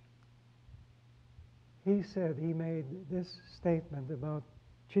 he said, he made this statement about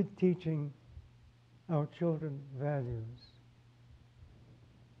teaching our children values.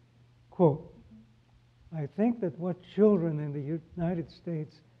 Quote, "I think that what children in the United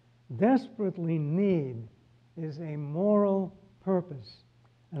States desperately need is a moral purpose.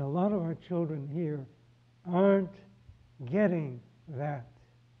 And a lot of our children here aren't getting that.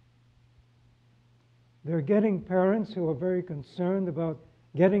 They're getting parents who are very concerned about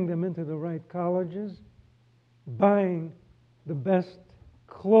getting them into the right colleges, buying the best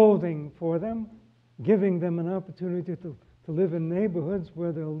clothing for them, giving them an opportunity to live in neighborhoods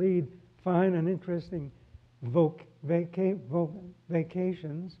where they'll lead fine and interesting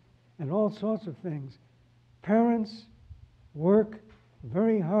vacations, and all sorts of things. Parents work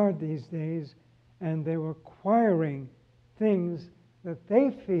very hard these days, and they're acquiring things that they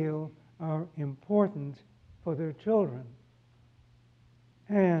feel are important for their children.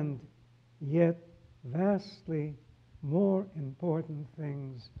 And yet, vastly more important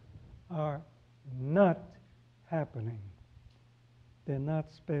things are not happening. They're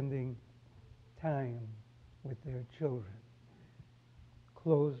not spending time with their children."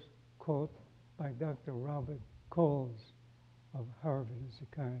 Close quote by Dr. Robert Coles of Harvard, a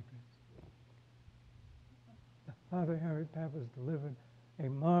psychiatrist. Father Harry Pappas delivered a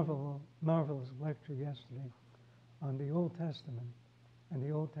marvelous lecture yesterday on the Old Testament and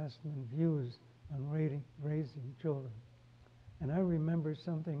the Old Testament views on raising children. And I remember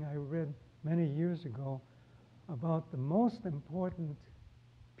something I read many years ago about the most important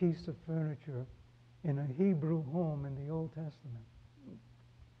piece of furniture in a Hebrew home in the Old Testament.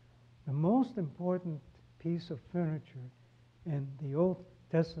 The most important piece of furniture in the Old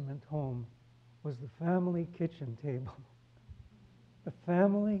Testament home was the family kitchen table. The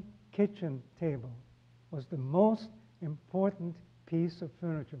family kitchen table was the most important piece of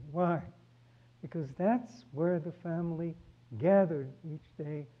furniture. Why? Because that's where the family gathered each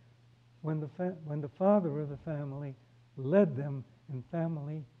day when the father of the family led them in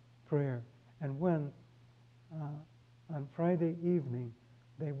family prayer. And when on Friday evening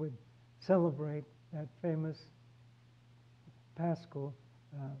they would celebrate that famous Paschal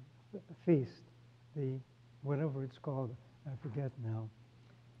feast, the whatever it's called, I forget now.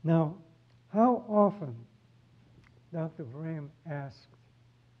 Now, how often, Dr. Vrame asked,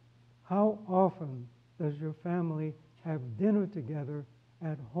 how often does your family have dinner together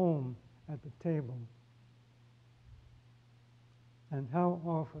at home at the table? And how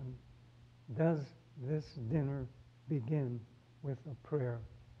often does this dinner begin with a prayer?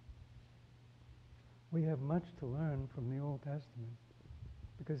 We have much to learn from the Old Testament,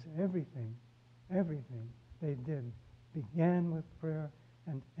 because everything they did began with prayer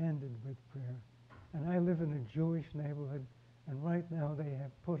and ended with prayer. And I live in a Jewish neighborhood, and right now they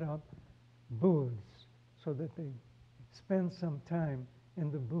have put up booths so that they spend some time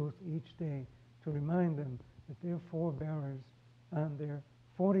in the booth each day to remind them that their forebears on their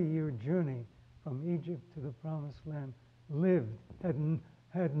 40-year journey from Egypt to the Promised Land lived,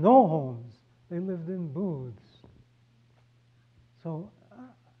 had no homes. They lived in booths. So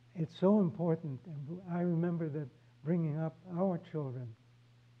it's so important. And I remember that bringing up our children,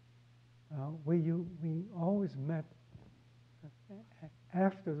 we always met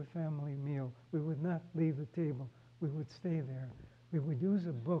after the family meal. We would not leave the table. We would stay there. We would use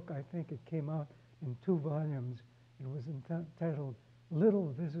a book. I think it came out in 2 volumes. It was entitled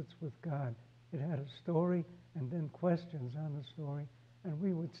Little Visits with God. It had a story and then questions on the story. And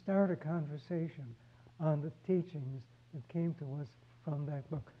we would start a conversation on the teachings that came to us from that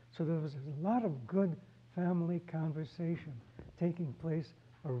book. So there was a lot of good family conversation taking place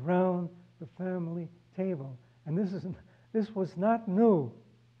around the family table. And this was not new.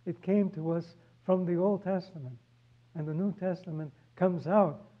 It came to us from the Old Testament. And the New Testament comes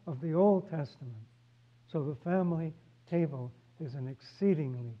out of the Old Testament. So the family table is an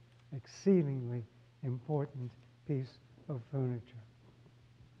exceedingly, exceedingly important piece of furniture.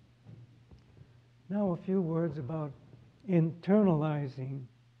 Now a few words about internalizing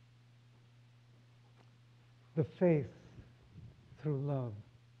the faith through love.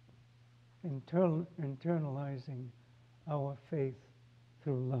 Internalizing our faith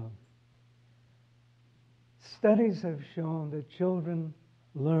through love. Studies have shown that children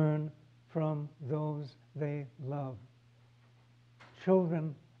learn from those they love.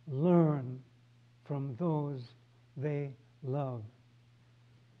 Children learn from those they love.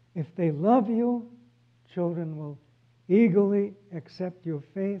 If they love you, children will eagerly accept your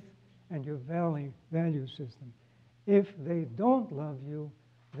faith and your value system. If they don't love you,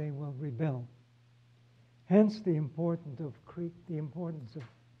 they will rebel. Hence the importance of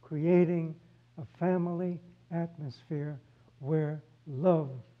creating a family atmosphere where love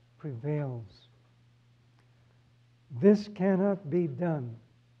prevails. This cannot be done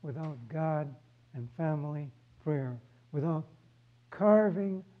without God and family prayer, without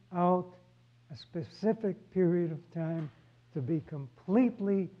carving out a specific period of time to be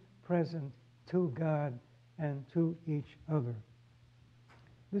completely present to God and to each other.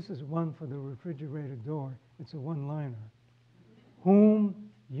 This is one for the refrigerator door. It's a one-liner. Whom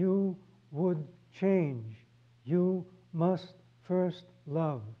you would change, you must first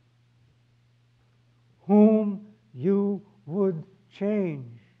love. Whom you would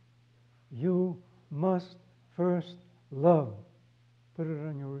change, you must first love. Put it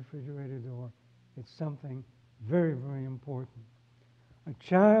on your refrigerator door. It's something very, very important. A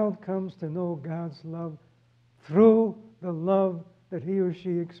child comes to know God's love through the love that he or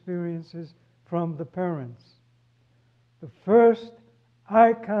she experiences from the parents. The first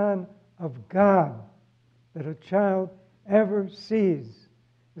icon of God that a child ever sees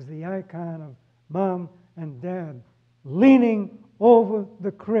is the icon of mom and dad leaning over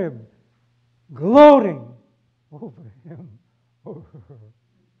the crib, gloating over him, over her.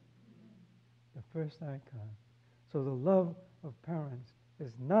 The first icon. So the love of parents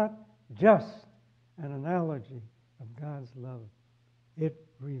is not just an analogy of God's love. It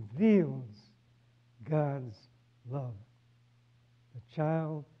reveals God's love. The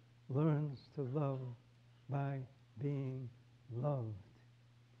child learns to love by being loved.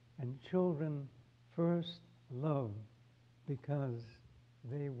 And children first love because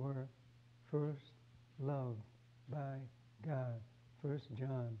they were first loved by God. 1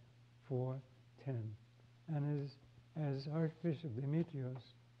 John 4:10. And as Archbishop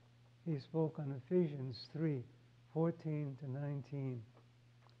Demetrios, he spoke on Ephesians 3:14 to 19,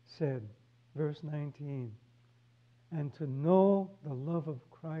 said, verse 19, and to know the love of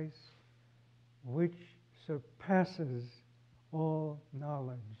Christ, which surpasses all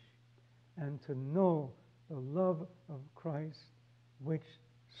knowledge, and to know the love of Christ, which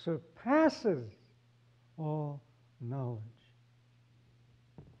surpasses all knowledge.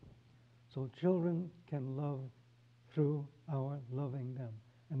 So children can love through our loving them.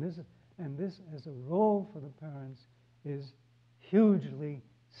 And this as a role for the parents is hugely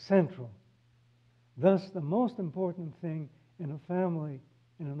central. Thus, the most important thing in a family,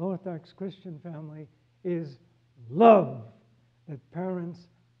 in an Orthodox Christian family, is love. That parents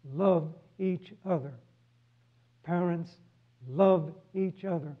love each other. Parents love each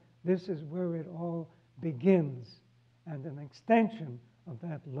other. This is where it all begins. And an extension of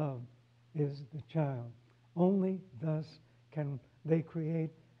that love is the child. Only thus can they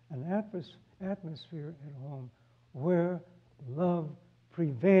create an atmosphere at home where love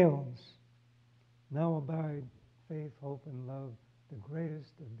prevails. Now abide faith, hope, and love. The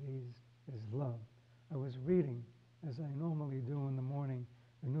greatest of these is love. I was reading, as I normally do in the morning,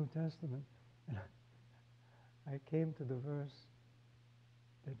 the New Testament, and I came to the verse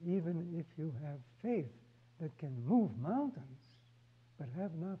that even if you have faith that can move mountains, but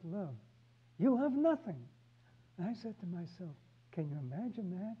have not love, you have nothing. And I said to myself, can you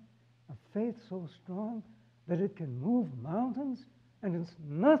imagine that? A faith so strong that it can move mountains, and it's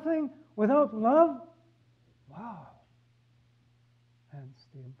nothing without love? Wow. Hence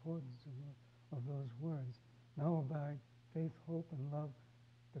the importance of those words. Now abide faith, hope, and love.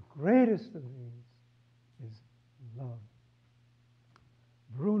 The greatest of these is love.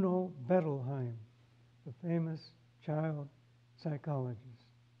 Bruno Bettelheim, the famous child psychologist,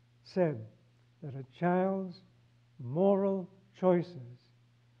 said that a child's moral choices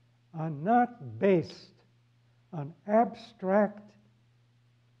are not based on abstract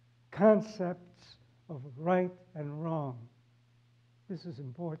concepts of right and wrong. This is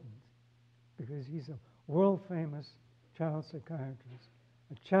important because he's a world-famous child psychiatrist.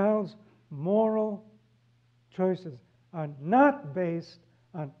 A child's moral choices are not based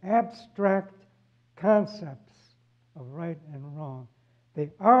on abstract concepts of right and wrong. They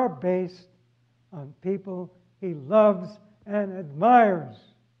are based on people he loves and admires.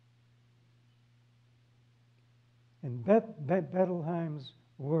 In Bettelheim's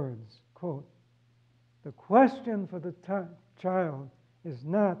words, quote, the question for the child is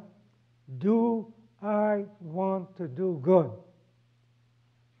not, do I want to do good?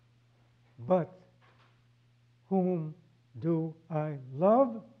 But whom do I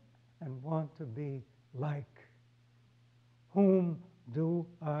love and want to be like? Whom do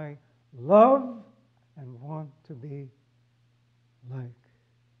I love and want to be like?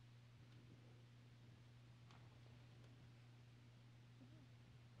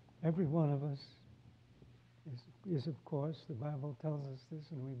 Every one of us is of course, the Bible tells us this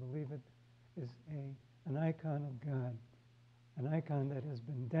and we believe it, is an icon of God, an icon that has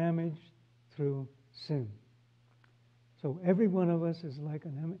been damaged through sin. So every one of us is like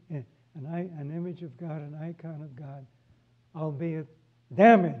an image of God, an icon of God, albeit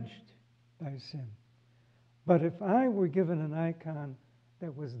damaged by sin. But if I were given an icon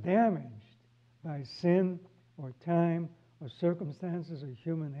that was damaged by sin or time or circumstances or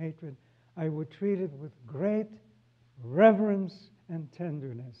human hatred, I would treat it with great reverence and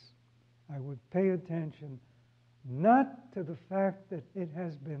tenderness. I would pay attention not to the fact that it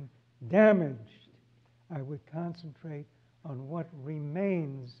has been damaged. I would concentrate on what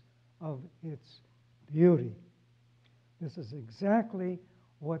remains of its beauty. This is exactly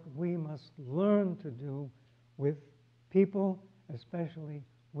what we must learn to do with people, especially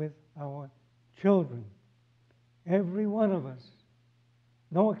with our children. Every one of us,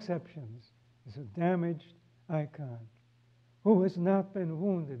 no exceptions, is a damaged icon who has not been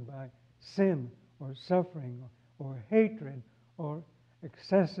wounded by sin or suffering or hatred or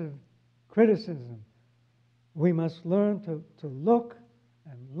excessive criticism. We must learn to look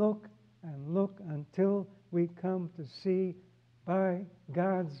and look and look until we come to see, by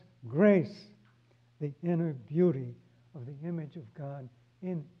God's grace, the inner beauty of the image of God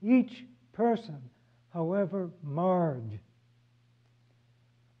in each person, however marred.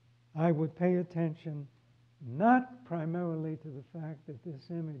 I would pay attention not primarily to the fact that this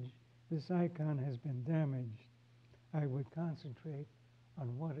image, this icon has been damaged. I would concentrate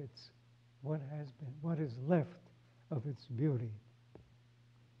on what is left of its beauty.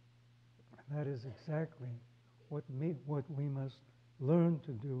 That is exactly what we must learn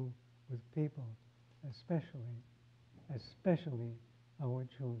to do with people, especially our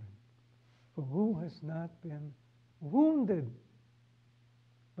children. For who has not been wounded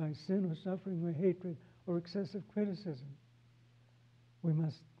by sin or suffering or hatred or excessive criticism? We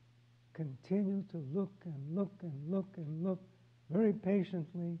must continue to look and look and look and look very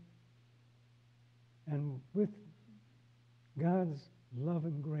patiently, and with God's love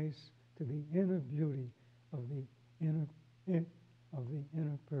and grace, to the inner beauty of the inner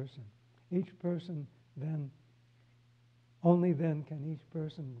person. Each person then, only then can each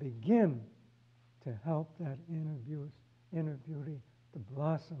person begin to help that inner beauty to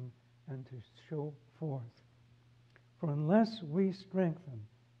blossom and to show forth. For unless we strengthen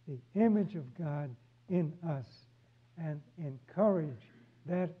the image of God in us and encourage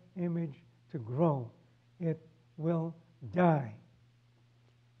that image to grow, it will die.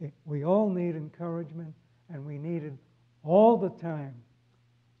 We all need encouragement, and we need it all the time.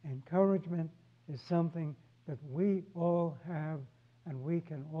 Encouragement is something that we all have and we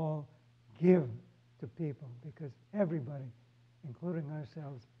can all give to people, because everybody including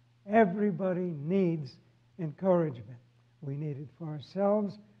ourselves, everybody needs encouragement. We need it for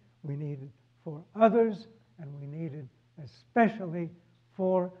ourselves, we need it for others, and we need it especially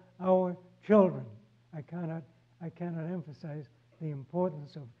for our children. I cannot emphasize the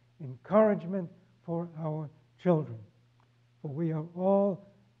importance of encouragement for our children. For we are all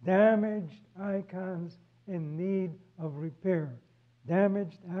damaged icons in need of repair,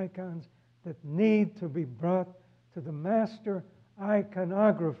 damaged icons that need to be brought to the master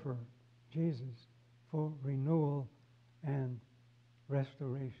iconographer, Jesus, for renewal and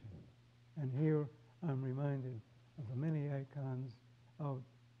restoration. And here I'm reminded of the many icons out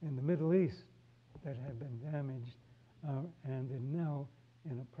in the Middle East that have been damaged and are now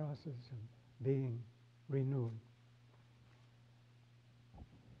in a process of being renewed.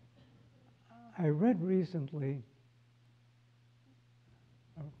 I read recently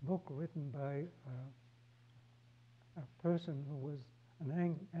a book written by a person who was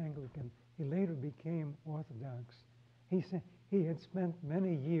an Anglican. He later became Orthodox. He said he had spent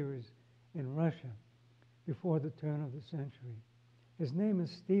many years in Russia before the turn of the century. His name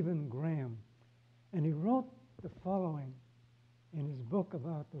is Stephen Graham, and he wrote the following in his book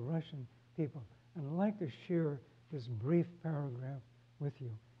about the Russian people. And I'd like to share this brief paragraph with you.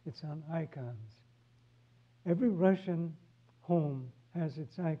 It's on icons. Every Russian home has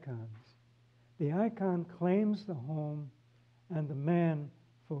its icons. The icon claims the home and the man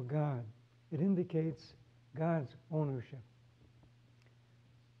for God. It indicates God's ownership.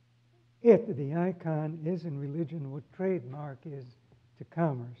 The icon, is in religion what trademark is to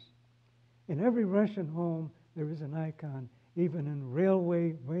commerce. In every Russian home, there is an icon, even in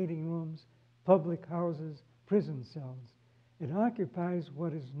railway waiting rooms, public houses, prison cells. It occupies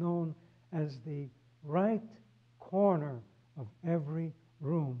what is known as the right corner of every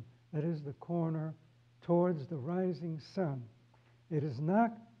room, that is, the corner towards the rising sun. It is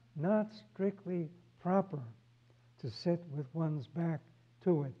not strictly proper to sit with one's back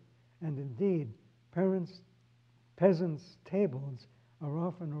to it, and indeed, peasants' tables are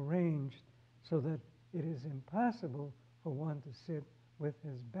often arranged so that it is impossible for one to sit with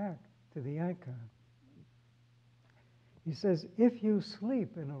his back to the icon. He says, if you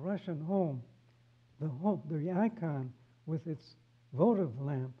sleep in a Russian home, the icon with its votive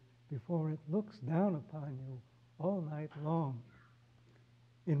lamp before it looks down upon you all night long.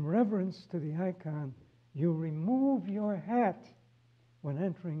 In reverence to the icon, you remove your hat when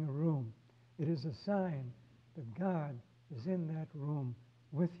entering a room. It is a sign that God is in that room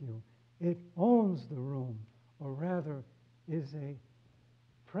with you. It owns the room, or rather is a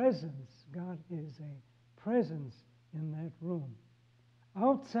presence. God is a presence in that room.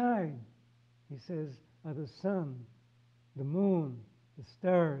 Outside, he says, are the sun, the moon, the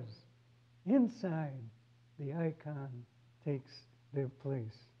stars. Inside, the icon takes their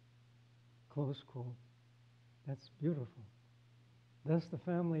place. Close quote. That's beautiful. Thus, the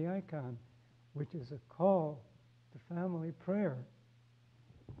family icon, which is a call to family prayer,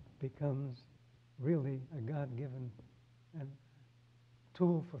 becomes really a God-given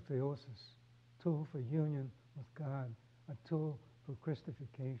tool for theosis, tool for union with God, a tool for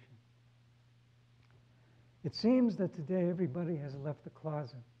Christification. It seems that today everybody has left the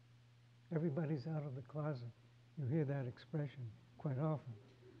closet. Everybody's out of the closet. You hear that expression quite often.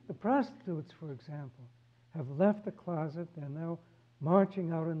 The prostitutes, for example, have left the closet. They're now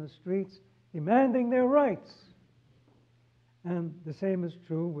marching out in the streets, demanding their rights. And the same is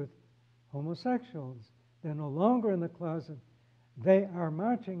true with homosexuals. They're no longer in the closet. They are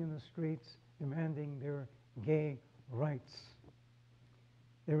marching in the streets, demanding their gay rights.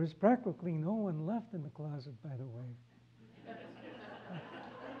 There is practically no one left in the closet, by the way.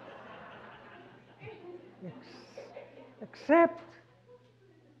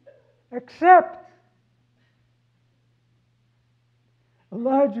 Except a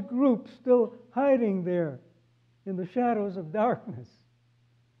large group still hiding there in the shadows of darkness.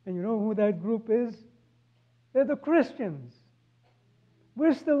 And you know who that group is? They're the Christians.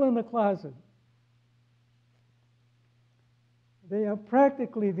 We're still in the closet. They are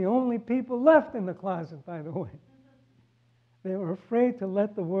practically the only people left in the closet, by the way. They are afraid to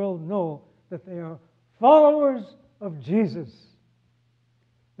let the world know that they are followers of Jesus.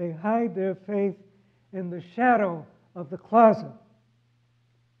 They hide their faith in the shadow of the closet.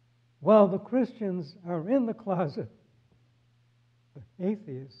 While the Christians are in the closet, the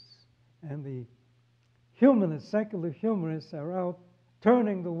atheists and the humanists, secular humanists, are out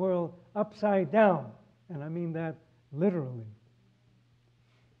turning the world upside down. And I mean that literally.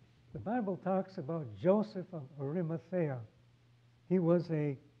 The Bible talks about Joseph of Arimathea. He was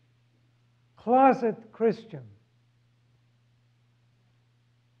a closet Christian.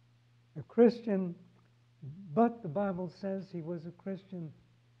 Christian, but the Bible says he was a Christian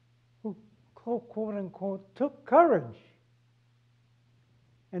who, quote unquote, took courage.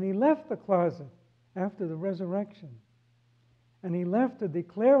 And he left the closet after the resurrection. And he left to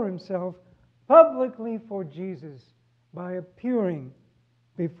declare himself publicly for Jesus by appearing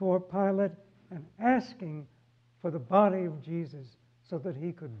before Pilate and asking for the body of Jesus so that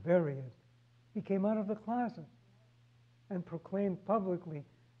he could bury it. He came out of the closet and proclaimed publicly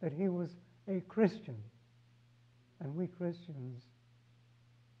that he was a Christian. And we Christians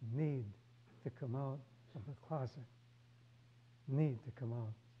need to come out of the closet. Need to come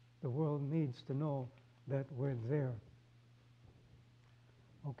out. The world needs to know that we're there.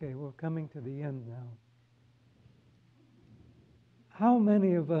 Okay, we're coming to the end now. How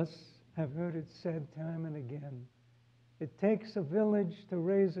many of us have heard it said time and again, it takes a village to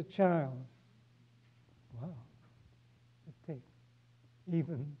raise a child? Wow.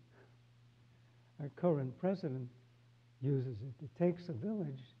 Even our current president uses it. It takes a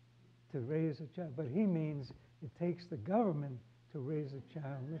village to raise a child. But he means it takes the government to raise a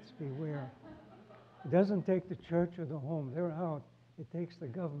child. Let's beware. It doesn't take the church or the home. They're out. It takes the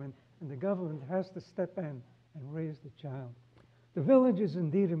government, and the government has to step in and raise the child. The village is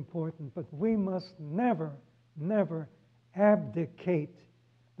indeed important, but we must never, never abdicate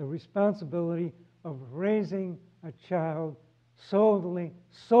the responsibility of raising a child solely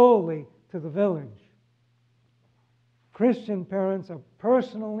to the village. Christian parents are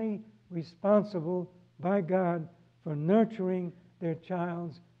personally responsible by God for nurturing their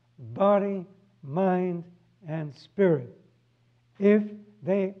child's body, mind, and spirit. If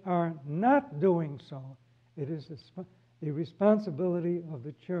they are not doing so, it is the responsibility of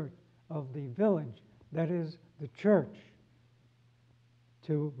the church, of the village, that is the church,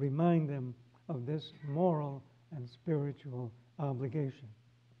 to remind them of this moral and spiritual obligation.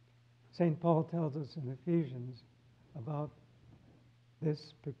 St. Paul tells us in Ephesians about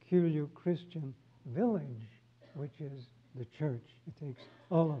this peculiar Christian village, which is the church. It takes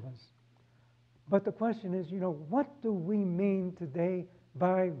all of us. But the question is, what do we mean today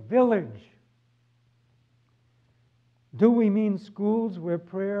by village? Do we mean schools where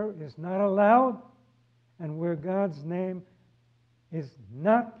prayer is not allowed and where God's name is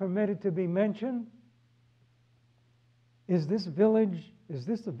not permitted to be mentioned? Is this the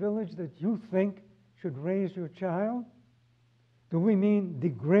village that you think should raise your child? Do we mean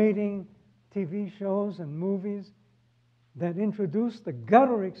degrading TV shows and movies that introduce the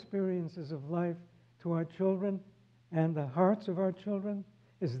gutter experiences of life to our children and the hearts of our children?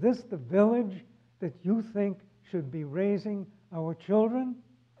 Is this the village that you think should be raising our children?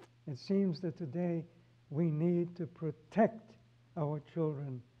 It seems that today we need to protect our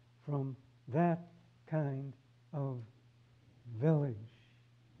children from that kind of village.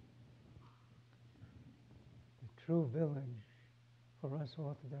 The true village for us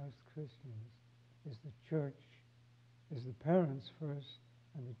Orthodox Christians is the church, is the parents first,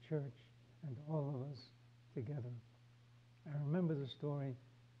 and the church, and all of us together. I remember the story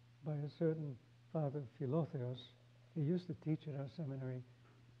by a certain Father Philotheos. He used to teach at our seminary,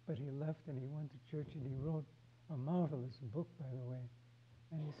 but he left and he went to church and he wrote a marvelous book, by the way.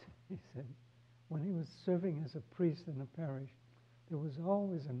 And he said, when he was serving as a priest in a parish, there was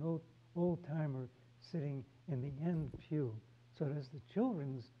always an old-timer sitting in the end pew, so that as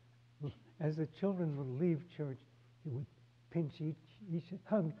the children would leave church, he would pinch each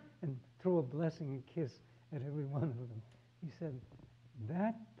hug and throw a blessing and kiss at every one of them. He said,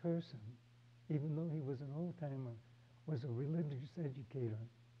 that person, even though he was an old-timer, was a religious educator.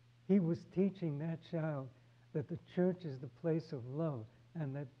 He was teaching that child that the church is the place of love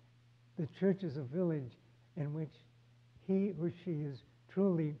and that the church is a village in which he or she is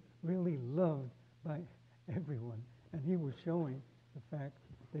truly, really loved by everyone. And he was showing the fact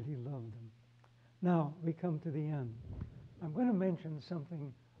that he loved them. Now, we come to the end. I'm going to mention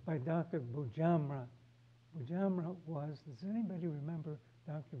something by Dr. Bujamra. Bujamra does anybody remember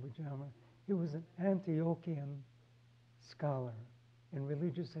Dr. Bujamra? He was an Antiochian scholar in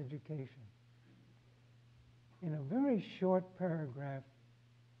religious education. In a very short paragraph,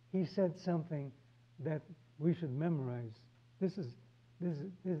 he said something that we should memorize. These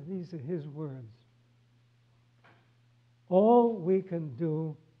are his words. All we can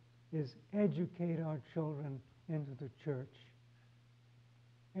do is educate our children into the church.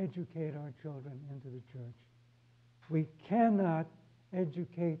 Educate our children into the church. We cannot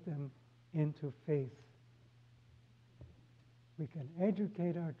educate them into faith. We can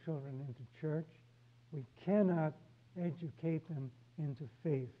educate our children into church. We cannot educate them into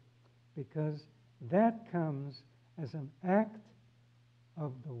faith, because that comes as an act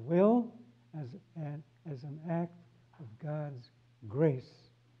of the will as an act of God's grace.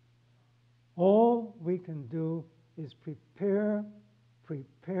 All we can do is prepare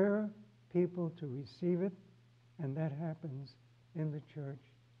people to receive it, and that happens in the church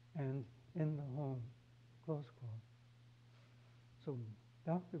and in the home. Close quote. So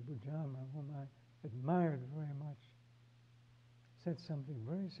Dr. Bujama, whom I admired very much, said something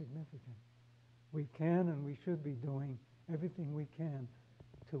very significant. We can and we should be doing everything we can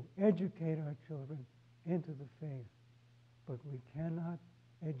to educate our children into the faith. But we cannot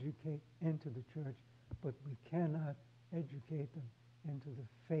educate into the church, but we cannot educate them into the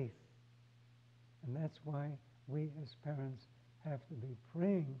faith. And that's why we as parents have to be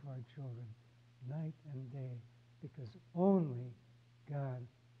praying for our children night and day, because only God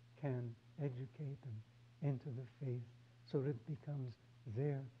can educate them into the faith so that it becomes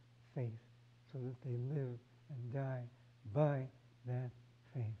their faith, so that they live and die by that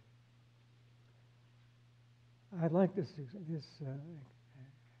faith. I like this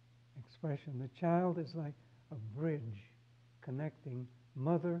expression. The child is like a bridge connecting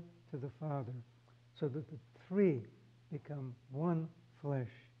mother to the father, so that the three become one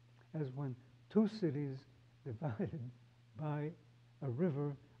flesh, as when two cities divided by a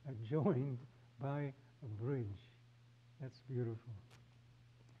river are joined by a bridge. That's beautiful.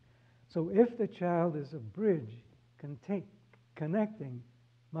 So if the child is a bridge connecting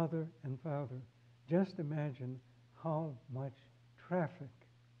mother and father, just imagine how much traffic,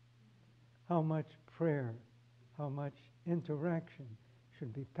 how much prayer, how much interaction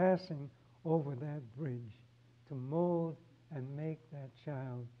should be passing over that bridge to mold and make that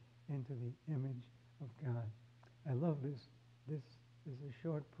child into the image of God. I love this. This is a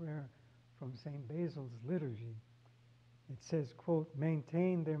short prayer from St. Basil's liturgy. It says, quote,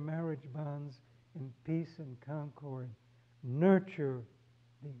 maintain their marriage bonds in peace and concord, nurture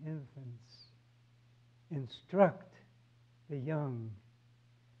the infants, instruct the young,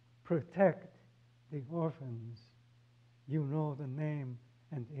 protect the orphans. You know the name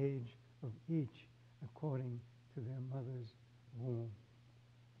and age of each according to their mother's womb.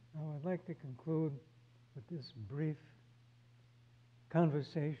 Now I'd like to conclude with this brief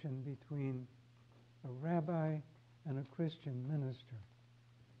conversation between a rabbi and a Christian minister.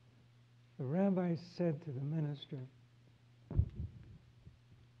 The rabbi said to the minister,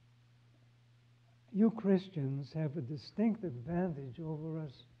 you Christians have a distinct advantage over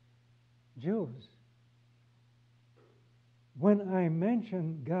us Jews. When I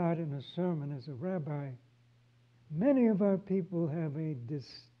mention God in a sermon as a rabbi, many of our people have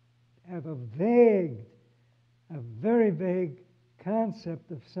a very vague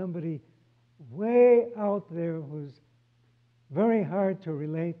concept of somebody way out there who's very hard to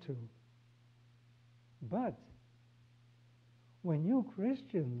relate to. But when you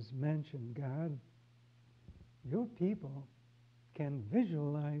Christians mention God, your people can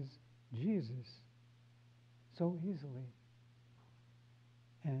visualize Jesus so easily.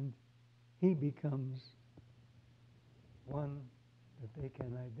 And he becomes one that they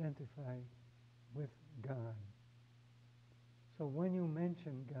can identify with God. So when you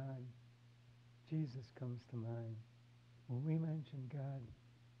mention God, Jesus comes to mind. When we mention God,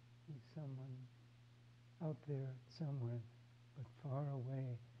 he's someone out there somewhere, but far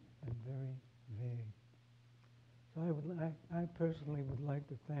away and very vague. So I personally would like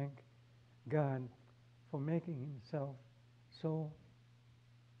to thank God for making himself so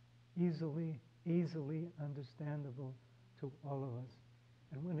easily understandable to all of us.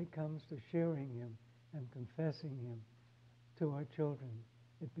 And when it comes to sharing him and confessing him to our children,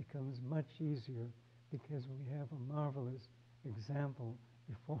 it becomes much easier because we have a marvelous example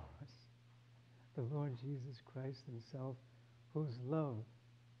before us. The Lord Jesus Christ himself, whose love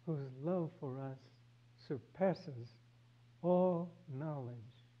for us surpasses all knowledge.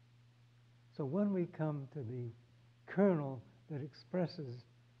 So when we come to the kernel that expresses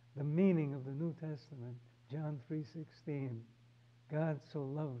the meaning of the New Testament, John 3:16, God so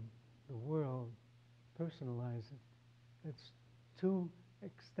loved the world, personalize it. That's too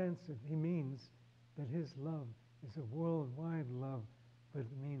extensive. He means that his love is a worldwide love, but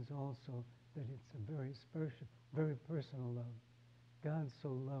it means also that it's a very personal love. God so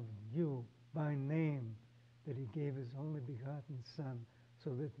loved you by name that he gave his only begotten Son,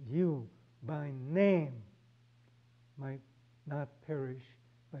 so that you by name might not perish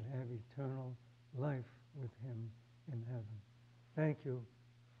but have eternal life with him in heaven. Thank you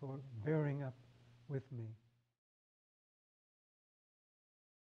for bearing up with me.